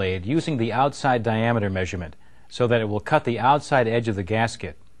cutting blade using the outside diameter measurement so that it will cut the outside edge of the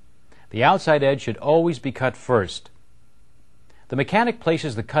gasket. The outside edge should always be cut first. The mechanic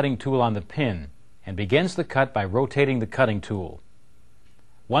places the cutting tool on the pin and begins the cut by rotating the cutting tool.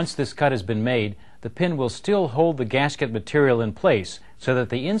 Once this cut has been made, the pin will still hold the gasket material in place so that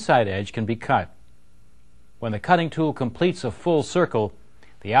the inside edge can be cut. When the cutting tool completes a full circle,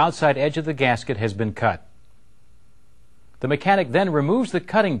 the outside edge of the gasket has been cut. The mechanic then removes the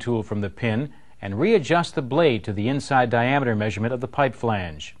cutting tool from the pin and readjusts the blade to the inside diameter measurement of the pipe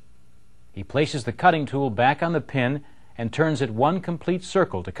flange. He places the cutting tool back on the pin and turns it one complete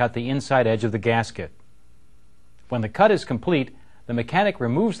circle to cut the inside edge of the gasket. When the cut is complete, the mechanic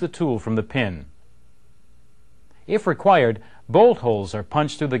removes the tool from the pin. If required, bolt holes are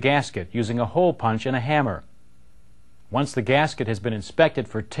punched through the gasket using a hole punch and a hammer. Once the gasket has been inspected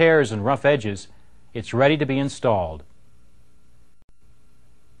for tears and rough edges, it's ready to be installed.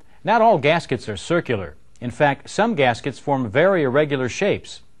 Not all gaskets are circular. In fact, some gaskets form very irregular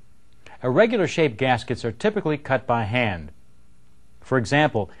shapes. Irregular shaped gaskets are typically cut by hand. For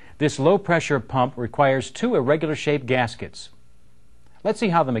example, this low-pressure pump requires two irregular shaped gaskets. Let's see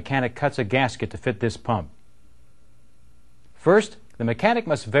how the mechanic cuts a gasket to fit this pump. First, the mechanic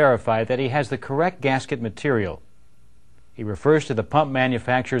must verify that he has the correct gasket material. He refers to the pump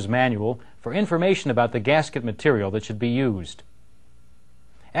manufacturer's manual for information about the gasket material that should be used.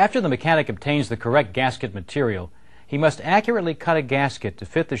 After the mechanic obtains the correct gasket material, he must accurately cut a gasket to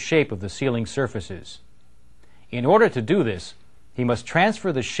fit the shape of the sealing surfaces. In order to do this, he must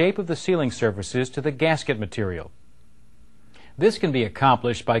transfer the shape of the sealing surfaces to the gasket material. This can be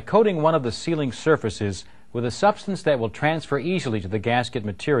accomplished by coating one of the sealing surfaces with a substance that will transfer easily to the gasket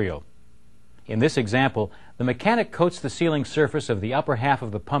material. In this example, the mechanic coats the sealing surface of the upper half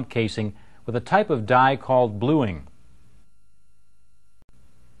of the pump casing with a type of dye called bluing.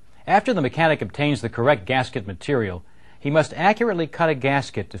 After the mechanic obtains the correct gasket material, he must accurately cut a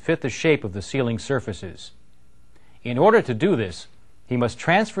gasket to fit the shape of the sealing surfaces. In order to do this, he must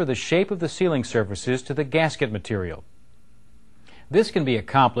transfer the shape of the sealing surfaces to the gasket material. This can be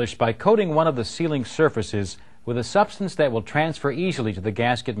accomplished by coating one of the sealing surfaces with a substance that will transfer easily to the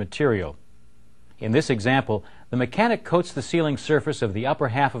gasket material. In this example, the mechanic coats the sealing surface of the upper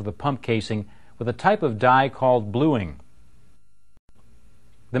half of the pump casing with a type of dye called bluing.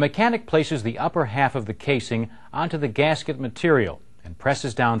 The mechanic places the upper half of the casing onto the gasket material and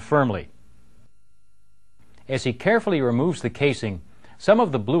presses down firmly. As he carefully removes the casing, some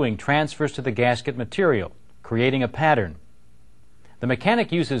of the bluing transfers to the gasket material, creating a pattern. The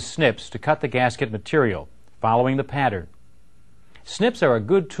mechanic uses snips to cut the gasket material, following the pattern. Snips are a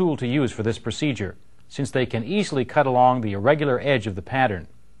good tool to use for this procedure, since they can easily cut along the irregular edge of the pattern.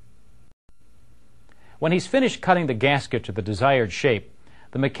 When he's finished cutting the gasket to the desired shape,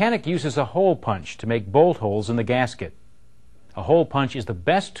 the mechanic uses a hole punch to make bolt holes in the gasket. A hole punch is the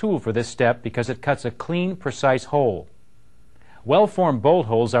best tool for this step because it cuts a clean, precise hole. Well-formed bolt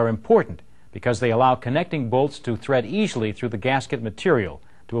holes are important because they allow connecting bolts to thread easily through the gasket material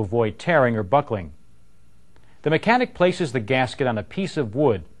to avoid tearing or buckling. The mechanic places the gasket on a piece of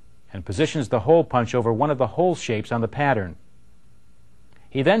wood and positions the hole punch over one of the hole shapes on the pattern.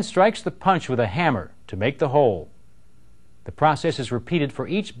 He then strikes the punch with a hammer to make the hole. The process is repeated for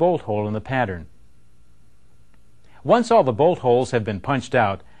each bolt hole in the pattern. Once all the bolt holes have been punched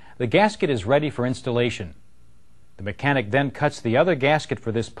out, the gasket is ready for installation. The mechanic then cuts the other gasket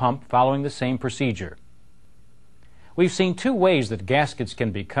for this pump following the same procedure. We've seen two ways that gaskets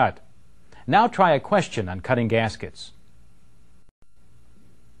can be cut. Now try a question on cutting gaskets.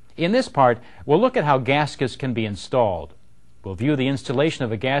 In this part, we'll look at how gaskets can be installed. We'll view the installation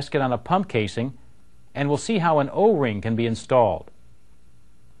of a gasket on a pump casing, and we'll see how an O-ring can be installed.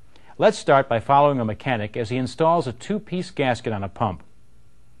 Let's start by following a mechanic as he installs a two-piece gasket on a pump.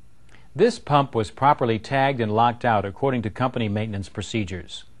 This pump was properly tagged and locked out according to company maintenance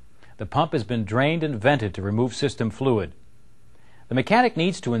procedures. The pump has been drained and vented to remove system fluid. The mechanic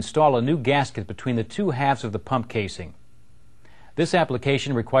needs to install a new gasket between the two halves of the pump casing. This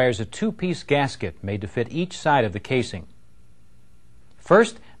application requires a two-piece gasket made to fit each side of the casing.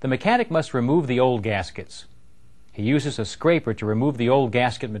 First, the mechanic must remove the old gaskets. He uses a scraper to remove the old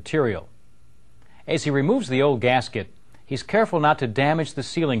gasket material. As he removes the old gasket, he's careful not to damage the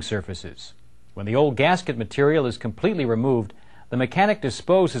sealing surfaces. When the old gasket material is completely removed, the mechanic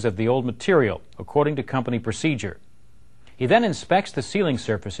disposes of the old material according to company procedure. He then inspects the sealing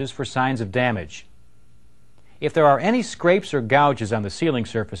surfaces for signs of damage. If there are any scrapes or gouges on the sealing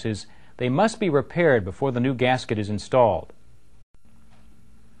surfaces, they must be repaired before the new gasket is installed.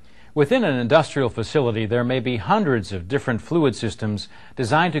 Within an industrial facility, there may be hundreds of different fluid systems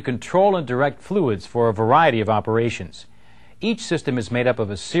designed to control and direct fluids for a variety of operations. Each system is made up of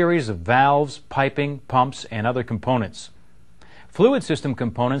a series of valves, piping, pumps, and other components. Fluid system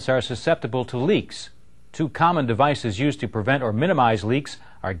components are susceptible to leaks. Two common devices used to prevent or minimize leaks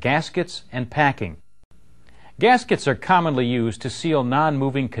are gaskets and packing. Gaskets are commonly used to seal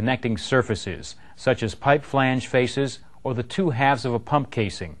non-moving connecting surfaces, such as pipe flange faces or the two halves of a pump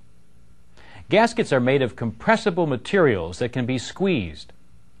casing. Gaskets are made of compressible materials that can be squeezed.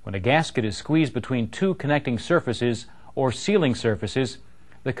 When a gasket is squeezed between two connecting surfaces or sealing surfaces,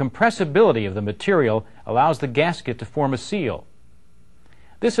 the compressibility of the material allows the gasket to form a seal.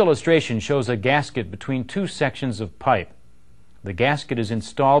 This illustration shows a gasket between two sections of pipe. The gasket is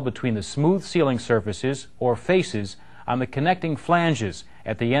installed between the smooth sealing surfaces or faces on the connecting flanges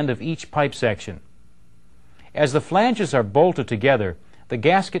at the end of each pipe section. As the flanges are bolted together, the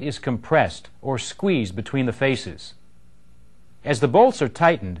gasket is compressed or squeezed between the faces. As the bolts are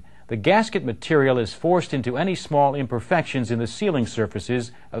tightened, the gasket material is forced into any small imperfections in the sealing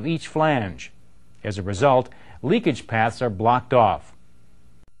surfaces of each flange. As a result, leakage paths are blocked off.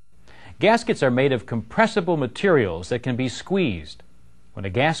 Gaskets are made of compressible materials that can be squeezed. When a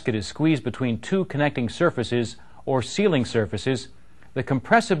gasket is squeezed between two connecting surfaces or sealing surfaces, the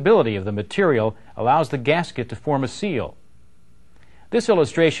compressibility of the material allows the gasket to form a seal. This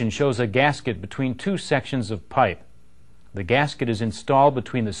illustration shows a gasket between two sections of pipe. The gasket is installed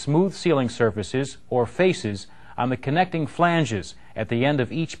between the smooth sealing surfaces or faces on the connecting flanges at the end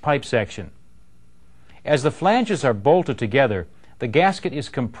of each pipe section. As the flanges are bolted together, the gasket is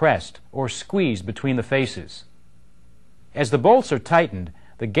compressed or squeezed between the faces. As the bolts are tightened,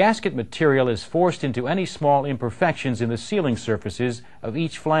 the gasket material is forced into any small imperfections in the sealing surfaces of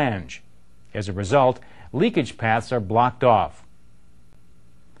each flange. As a result, leakage paths are blocked off.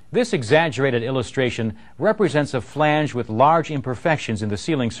 This exaggerated illustration represents a flange with large imperfections in the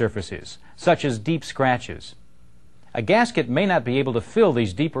sealing surfaces, such as deep scratches. A gasket may not be able to fill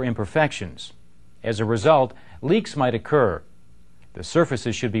these deeper imperfections. As a result, leaks might occur. The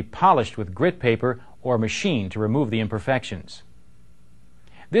surfaces should be polished with grit paper or machine to remove the imperfections.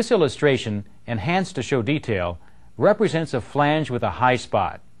 This illustration, enhanced to show detail, represents a flange with a high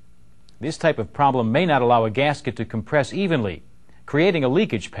spot. This type of problem may not allow a gasket to compress evenly, creating a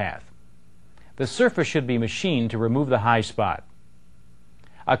leakage path. The surface should be machined to remove the high spot.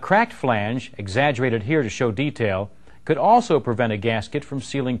 A cracked flange, exaggerated here to show detail, could also prevent a gasket from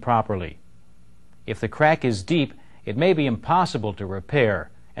sealing properly. If the crack is deep, it may be impossible to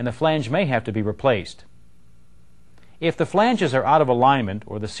repair, and the flange may have to be replaced. If the flanges are out of alignment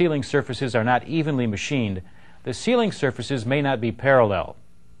or the sealing surfaces are not evenly machined, the sealing surfaces may not be parallel.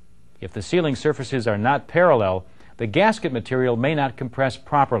 If the sealing surfaces are not parallel, the gasket material may not compress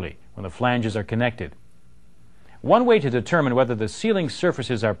properly when the flanges are connected. One way to determine whether the sealing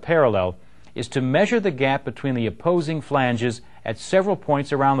surfaces are parallel is to measure the gap between the opposing flanges at several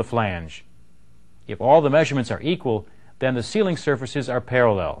points around the flange. If all the measurements are equal, then the sealing surfaces are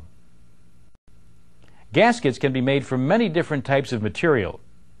parallel. Gaskets can be made from many different types of material.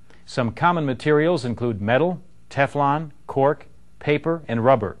 Some common materials include metal, Teflon, cork, paper, and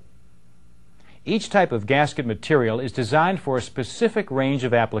rubber. Each type of gasket material is designed for a specific range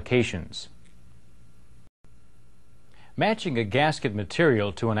of applications. Matching a gasket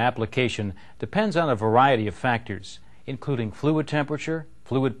material to an application depends on a variety of factors, including fluid temperature,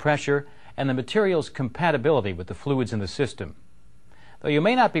 fluid pressure, and the material's compatibility with the fluids in the system. Though you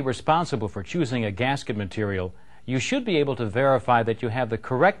may not be responsible for choosing a gasket material, you should be able to verify that you have the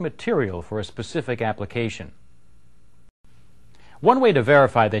correct material for a specific application. One way to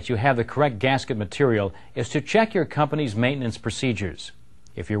verify that you have the correct gasket material is to check your company's maintenance procedures.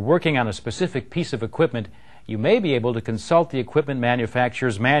 If you're working on a specific piece of equipment, you may be able to consult the equipment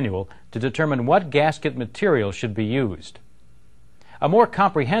manufacturer's manual to determine what gasket material should be used. A more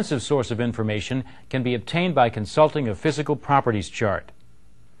comprehensive source of information can be obtained by consulting a physical properties chart.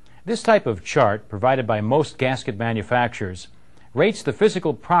 This type of chart, provided by most gasket manufacturers, rates the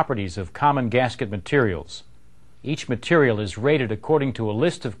physical properties of common gasket materials. Each material is rated according to a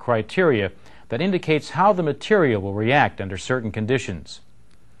list of criteria that indicates how the material will react under certain conditions.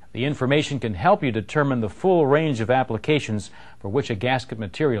 The information can help you determine the full range of applications for which a gasket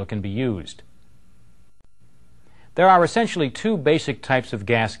material can be used. There are essentially two basic types of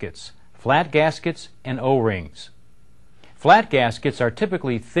gaskets, flat gaskets and O-rings. Flat gaskets are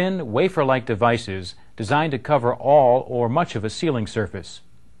typically thin, wafer-like devices designed to cover all or much of a sealing surface.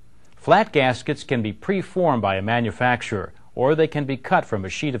 Flat gaskets can be pre-formed by a manufacturer, or they can be cut from a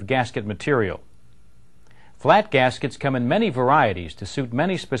sheet of gasket material. Flat gaskets come in many varieties to suit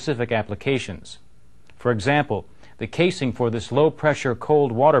many specific applications. For example, the casing for this low-pressure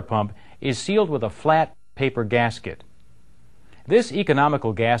cold water pump is sealed with a flat paper gasket. This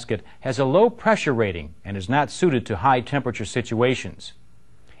economical gasket has a low pressure rating and is not suited to high temperature situations.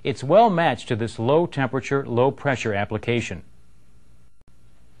 It's well matched to this low temperature, low pressure application.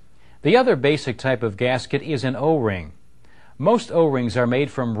 The other basic type of gasket is an O-ring. Most O-rings are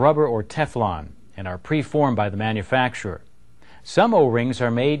made from rubber or Teflon and are preformed by the manufacturer. Some O-rings are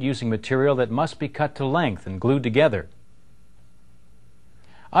made using material that must be cut to length and glued together.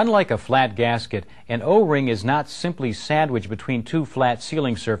 Unlike a flat gasket, an O-ring is not simply sandwiched between two flat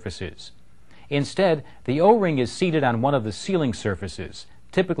sealing surfaces. Instead, the O-ring is seated on one of the sealing surfaces,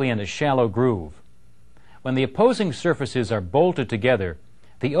 typically in a shallow groove. When the opposing surfaces are bolted together,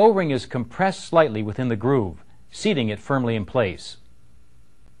 the O-ring is compressed slightly within the groove, seating it firmly in place.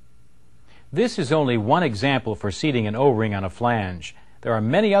 This is only one example for seating an O-ring on a flange. There are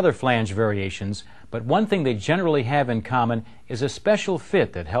many other flange variations, but one thing they generally have in common is a special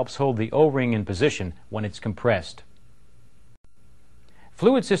fit that helps hold the O-ring in position when it's compressed.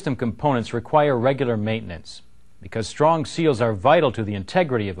 Fluid system components require regular maintenance. Because strong seals are vital to the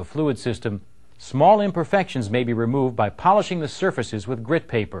integrity of a fluid system, small imperfections may be removed by polishing the surfaces with grit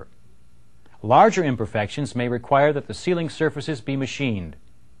paper. Larger imperfections may require that the sealing surfaces be machined.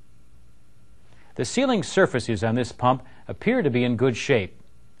 The sealing surfaces on this pump appear to be in good shape,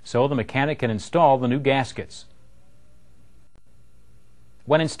 so the mechanic can install the new gaskets.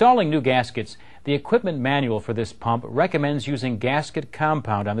 When installing new gaskets, the equipment manual for this pump recommends using gasket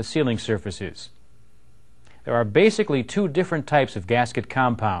compound on the sealing surfaces. There are basically two different types of gasket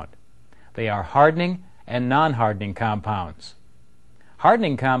compound. They are hardening and non-hardening compounds.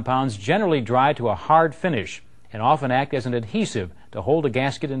 Hardening compounds generally dry to a hard finish and often act as an adhesive to hold a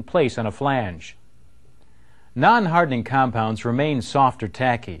gasket in place on a flange. Non-hardening compounds remain soft or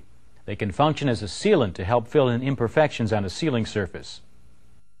tacky. They can function as a sealant to help fill in imperfections on a sealing surface.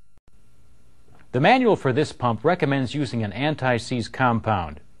 The manual for this pump recommends using an anti-seize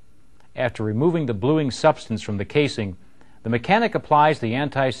compound. After removing the bluing substance from the casing, the mechanic applies the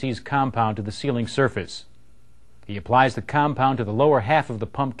anti-seize compound to the sealing surface. He applies the compound to the lower half of the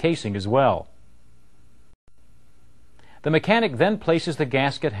pump casing as well. The mechanic then places the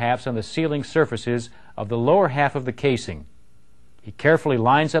gasket halves on the sealing surfaces of the lower half of the casing. He carefully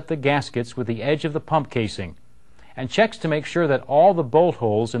lines up the gaskets with the edge of the pump casing and checks to make sure that all the bolt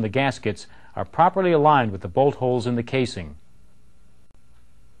holes in the gaskets are properly aligned with the bolt holes in the casing.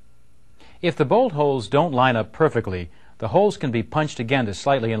 If the bolt holes don't line up perfectly, the holes can be punched again to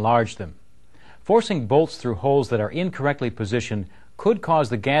slightly enlarge them. Forcing bolts through holes that are incorrectly positioned could cause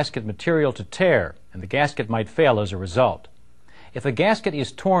the gasket material to tear, and the gasket might fail as a result. If a gasket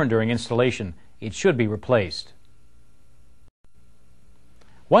is torn during installation, it should be replaced.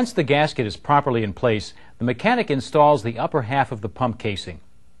 Once the gasket is properly in place, the mechanic installs the upper half of the pump casing.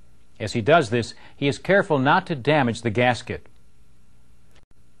 As he does this, he is careful not to damage the gasket.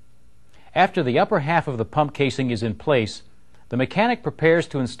 After the upper half of the pump casing is in place, the mechanic prepares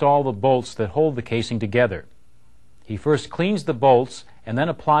to install the bolts that hold the casing together. He first cleans the bolts and then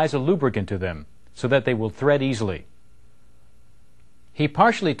applies a lubricant to them so that they will thread easily. He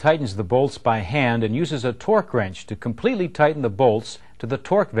partially tightens the bolts by hand and uses a torque wrench to completely tighten the bolts to the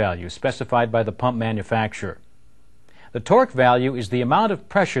torque value specified by the pump manufacturer. The torque value is the amount of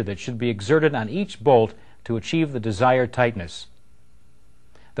pressure that should be exerted on each bolt to achieve the desired tightness.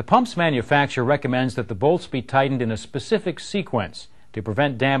 The pump's manufacturer recommends that the bolts be tightened in a specific sequence to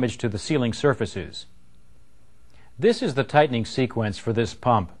prevent damage to the sealing surfaces. This is the tightening sequence for this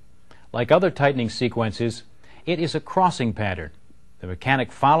pump. Like other tightening sequences, it is a crossing pattern. The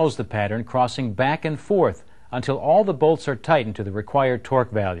mechanic follows the pattern, crossing back and forth until all the bolts are tightened to the required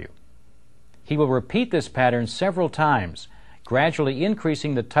torque value. He will repeat this pattern several times, gradually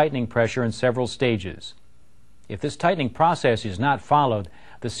increasing the tightening pressure in several stages. If this tightening process is not followed,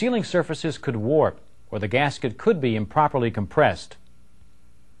 the sealing surfaces could warp, or the gasket could be improperly compressed.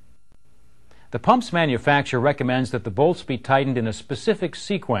 The pump's manufacturer recommends that the bolts be tightened in a specific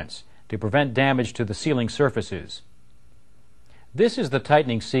sequence to prevent damage to the sealing surfaces. This is the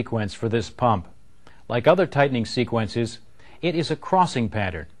tightening sequence for this pump. Like other tightening sequences, it is a crossing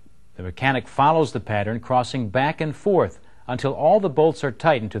pattern. The mechanic follows the pattern, crossing back and forth until all the bolts are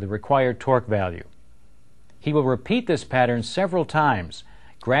tightened to the required torque value. He will repeat this pattern several times,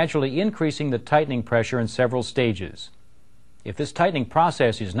 gradually increasing the tightening pressure in several stages. If this tightening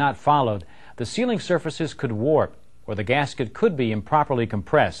process is not followed, the sealing surfaces could warp, or the gasket could be improperly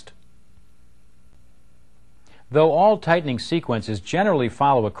compressed. Though all tightening sequences generally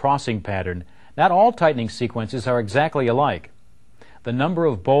follow a crossing pattern, not all tightening sequences are exactly alike. The number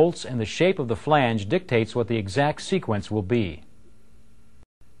of bolts and the shape of the flange dictates what the exact sequence will be.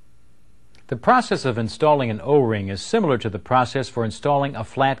 The process of installing an O-ring is similar to the process for installing a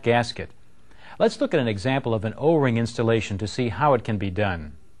flat gasket. Let's look at an example of an O-ring installation to see how it can be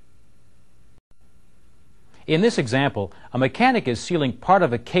done. In this example, a mechanic is sealing part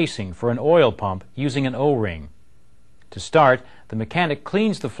of a casing for an oil pump using an O-ring. To start, the mechanic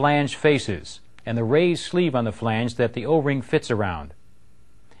cleans the flange faces and the raised sleeve on the flange that the O-ring fits around.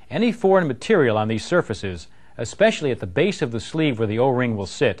 Any foreign material on these surfaces, especially at the base of the sleeve where the O-ring will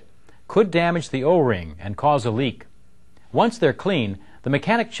sit, could damage the O-ring and cause a leak. Once they're clean, the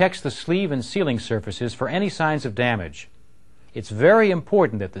mechanic checks the sleeve and sealing surfaces for any signs of damage. It's very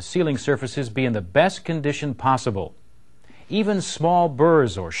important that the sealing surfaces be in the best condition possible. Even small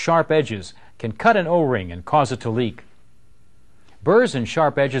burrs or sharp edges can cut an O-ring and cause it to leak. Burrs and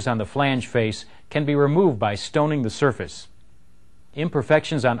sharp edges on the flange face can be removed by stoning the surface.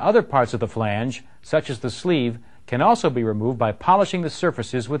 Imperfections on other parts of the flange, such as the sleeve, can also be removed by polishing the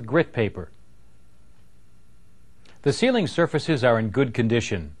surfaces with grit paper. The sealing surfaces are in good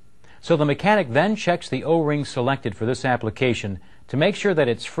condition, so the mechanic then checks the O-ring selected for this application to make sure that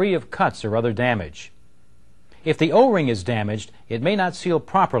it's free of cuts or other damage. If the O-ring is damaged, it may not seal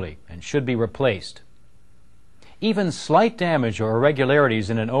properly and should be replaced. Even slight damage or irregularities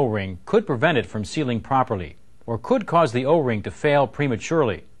in an O-ring could prevent it from sealing properly, or could cause the O-ring to fail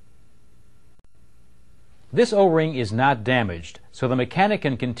prematurely. This O-ring is not damaged, so the mechanic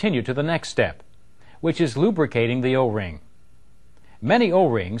can continue to the next step, which is lubricating the O-ring. Many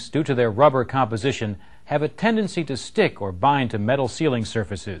O-rings, due to their rubber composition, have a tendency to stick or bind to metal sealing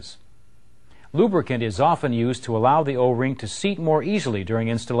surfaces. Lubricant is often used to allow the O-ring to seat more easily during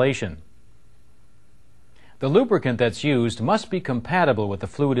installation. The lubricant that's used must be compatible with the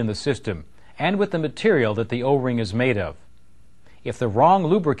fluid in the system and with the material that the O-ring is made of. If the wrong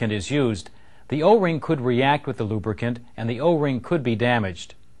lubricant is used, the O-ring could react with the lubricant and the O-ring could be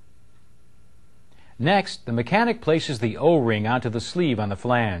damaged. Next, the mechanic places the O-ring onto the sleeve on the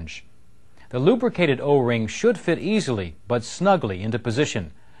flange. The lubricated O-ring should fit easily but snugly into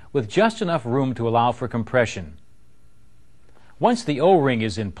position, with just enough room to allow for compression. Once the O-ring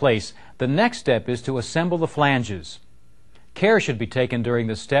is in place, the next step is to assemble the flanges. Care should be taken during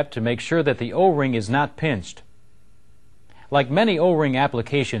the step to make sure that the O-ring is not pinched. Like many O-ring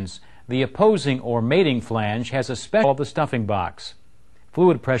applications, the opposing or mating flange has a special of the stuffing box.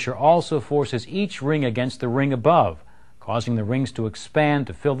 Fluid pressure also forces each ring against the ring above, causing the rings to expand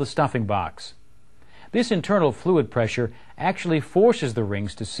to fill the stuffing box. This internal fluid pressure actually forces the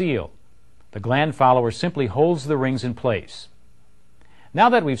rings to seal. The gland follower simply holds the rings in place. Now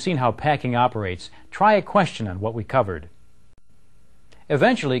that we've seen how packing operates, try a question on what we covered.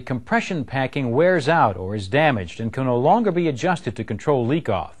 Eventually, compression packing wears out or is damaged and can no longer be adjusted to control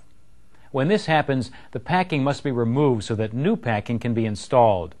leak-off. When this happens, the packing must be removed so that new packing can be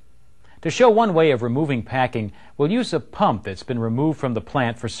installed. To show one way of removing packing, we'll use a pump that's been removed from the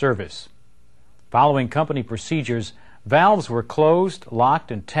plant for service. Following company procedures, valves were closed,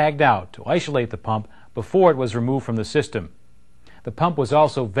 locked, and tagged out to isolate the pump before it was removed from the system. The pump was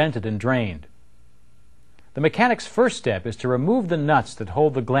also vented and drained. The mechanic's first step is to remove the nuts that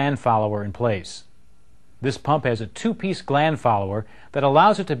hold the gland follower in place. This pump has a two-piece gland follower that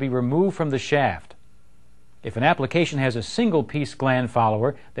allows it to be removed from the shaft. If an application has a single-piece gland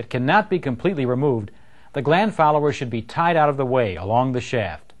follower that cannot be completely removed, the gland follower should be tied out of the way along the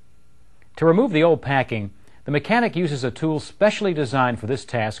shaft. To remove the old packing, the mechanic uses a tool specially designed for this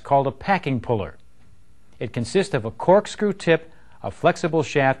task called a packing puller. It consists of a corkscrew tip, a flexible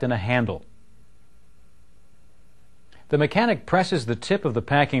shaft, and a handle. The mechanic presses the tip of the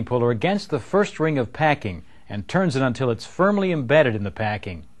packing puller against the first ring of packing and turns it until it's firmly embedded in the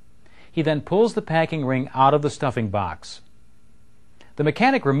packing. He then pulls the packing ring out of the stuffing box. The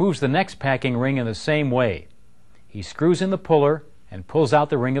mechanic removes the next packing ring in the same way. He screws in the puller and pulls out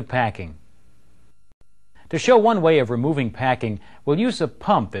the ring of packing. To show one way of removing packing, we'll use a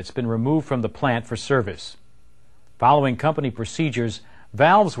pump that's been removed from the plant for service. Following company procedures,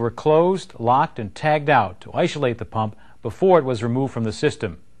 valves were closed, locked, and tagged out to isolate the pump before it was removed from the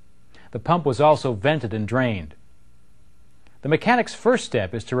system. The pump was also vented and drained. The mechanic's first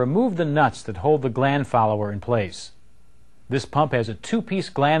step is to remove the nuts that hold the gland follower in place. This pump has a two-piece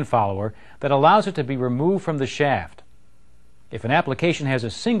gland follower that allows it to be removed from the shaft. If an application has a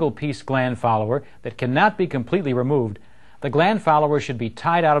single-piece gland follower that cannot be completely removed, the gland follower should be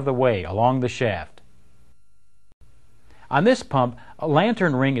tied out of the way along the shaft. On this pump, a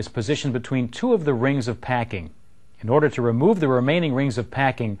lantern ring is positioned between two of the rings of packing. In order to remove the remaining rings of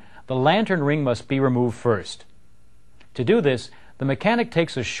packing, the lantern ring must be removed first. To do this, the mechanic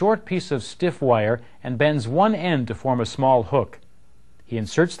takes a short piece of stiff wire and bends one end to form a small hook. He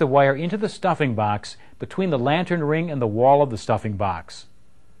inserts the wire into the stuffing box between the lantern ring and the wall of the stuffing box.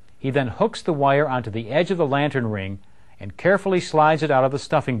 He then hooks the wire onto the edge of the lantern ring and carefully slides it out of the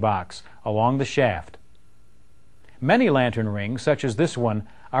stuffing box along the shaft. Many lantern rings, such as this one,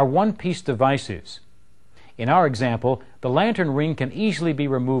 are one-piece devices. In our example, the lantern ring can easily be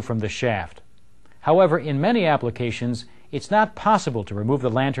removed from the shaft. However, in many applications, it's not possible to remove the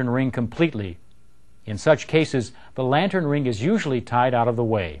lantern ring completely. In such cases, the lantern ring is usually tied out of the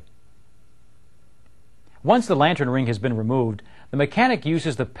way. Once the lantern ring has been removed, the mechanic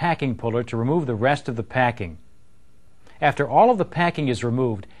uses the packing puller to remove the rest of the packing. After all of the packing is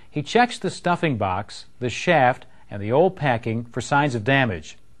removed, he checks the stuffing box, the shaft, and the old packing for signs of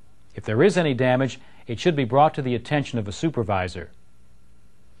damage. If there is any damage, it should be brought to the attention of a supervisor.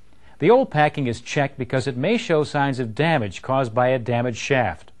 The old packing is checked because it may show signs of damage caused by a damaged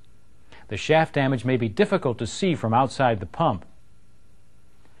shaft. The shaft damage may be difficult to see from outside the pump.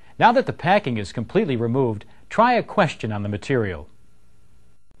 Now that the packing is completely removed, try a question on the material.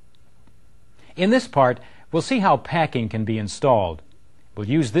 In this part, we'll see how packing can be installed. We'll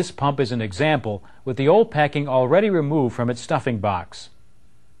use this pump as an example with the old packing already removed from its stuffing box.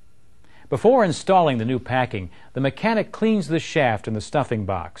 Before installing the new packing, the mechanic cleans the shaft and the stuffing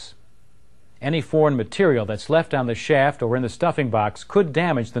box. Any foreign material that's left on the shaft or in the stuffing box could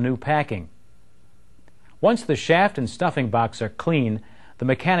damage the new packing. Once the shaft and stuffing box are clean, the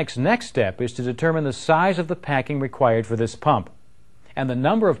mechanic's next step is to determine the size of the packing required for this pump and the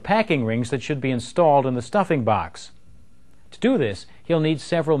number of packing rings that should be installed in the stuffing box. To do this, he'll need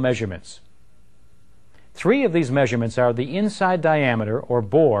several measurements. 3 of these measurements are the inside diameter or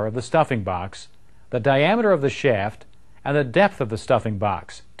bore of the stuffing box, the diameter of the shaft, and the depth of the stuffing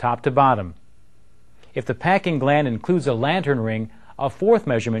box, top to bottom. If the packing gland includes a lantern ring, a 4th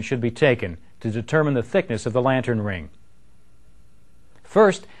measurement should be taken to determine the thickness of the lantern ring.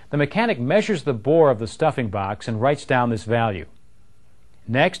 First, the mechanic measures the bore of the stuffing box and writes down this value.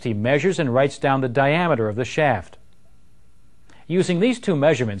 Next, he measures and writes down the diameter of the shaft. Using these 2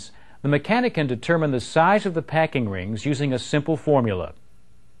 measurements, the mechanic can determine the size of the packing rings using a simple formula.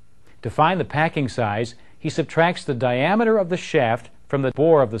 To find the packing size, he subtracts the diameter of the shaft from the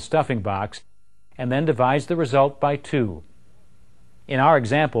bore of the stuffing box and then divides the result by 2. In our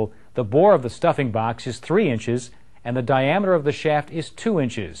example, the bore of the stuffing box is 3 inches and the diameter of the shaft is 2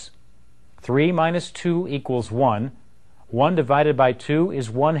 inches. 3 minus 2 equals 1. 1 divided by 2 is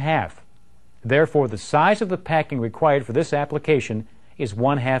 1/2. Therefore, the size of the packing required for this application is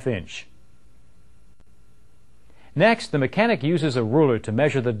 1/2 inch. Next, the mechanic uses a ruler to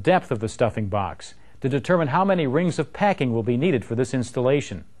measure the depth of the stuffing box to determine how many rings of packing will be needed for this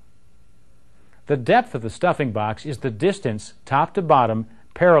installation. The depth of the stuffing box is the distance, top to bottom,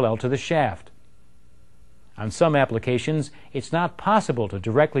 parallel to the shaft. On some applications, it's not possible to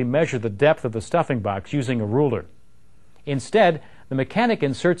directly measure the depth of the stuffing box using a ruler. Instead, the mechanic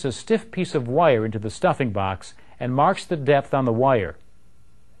inserts a stiff piece of wire into the stuffing box and marks the depth on the wire.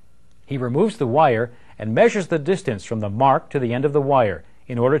 He removes the wire and measures the distance from the mark to the end of the wire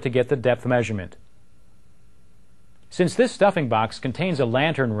in order to get the depth measurement. Since this stuffing box contains a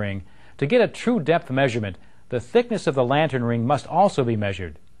lantern ring, to get a true depth measurement, the thickness of the lantern ring must also be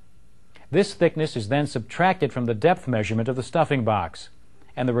measured. This thickness is then subtracted from the depth measurement of the stuffing box,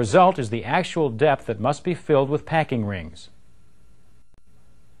 and the result is the actual depth that must be filled with packing rings.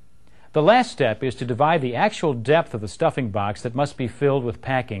 The last step is to divide the actual depth of the stuffing box that must be filled with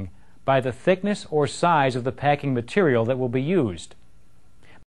packing by the thickness or size of the packing material that will be used.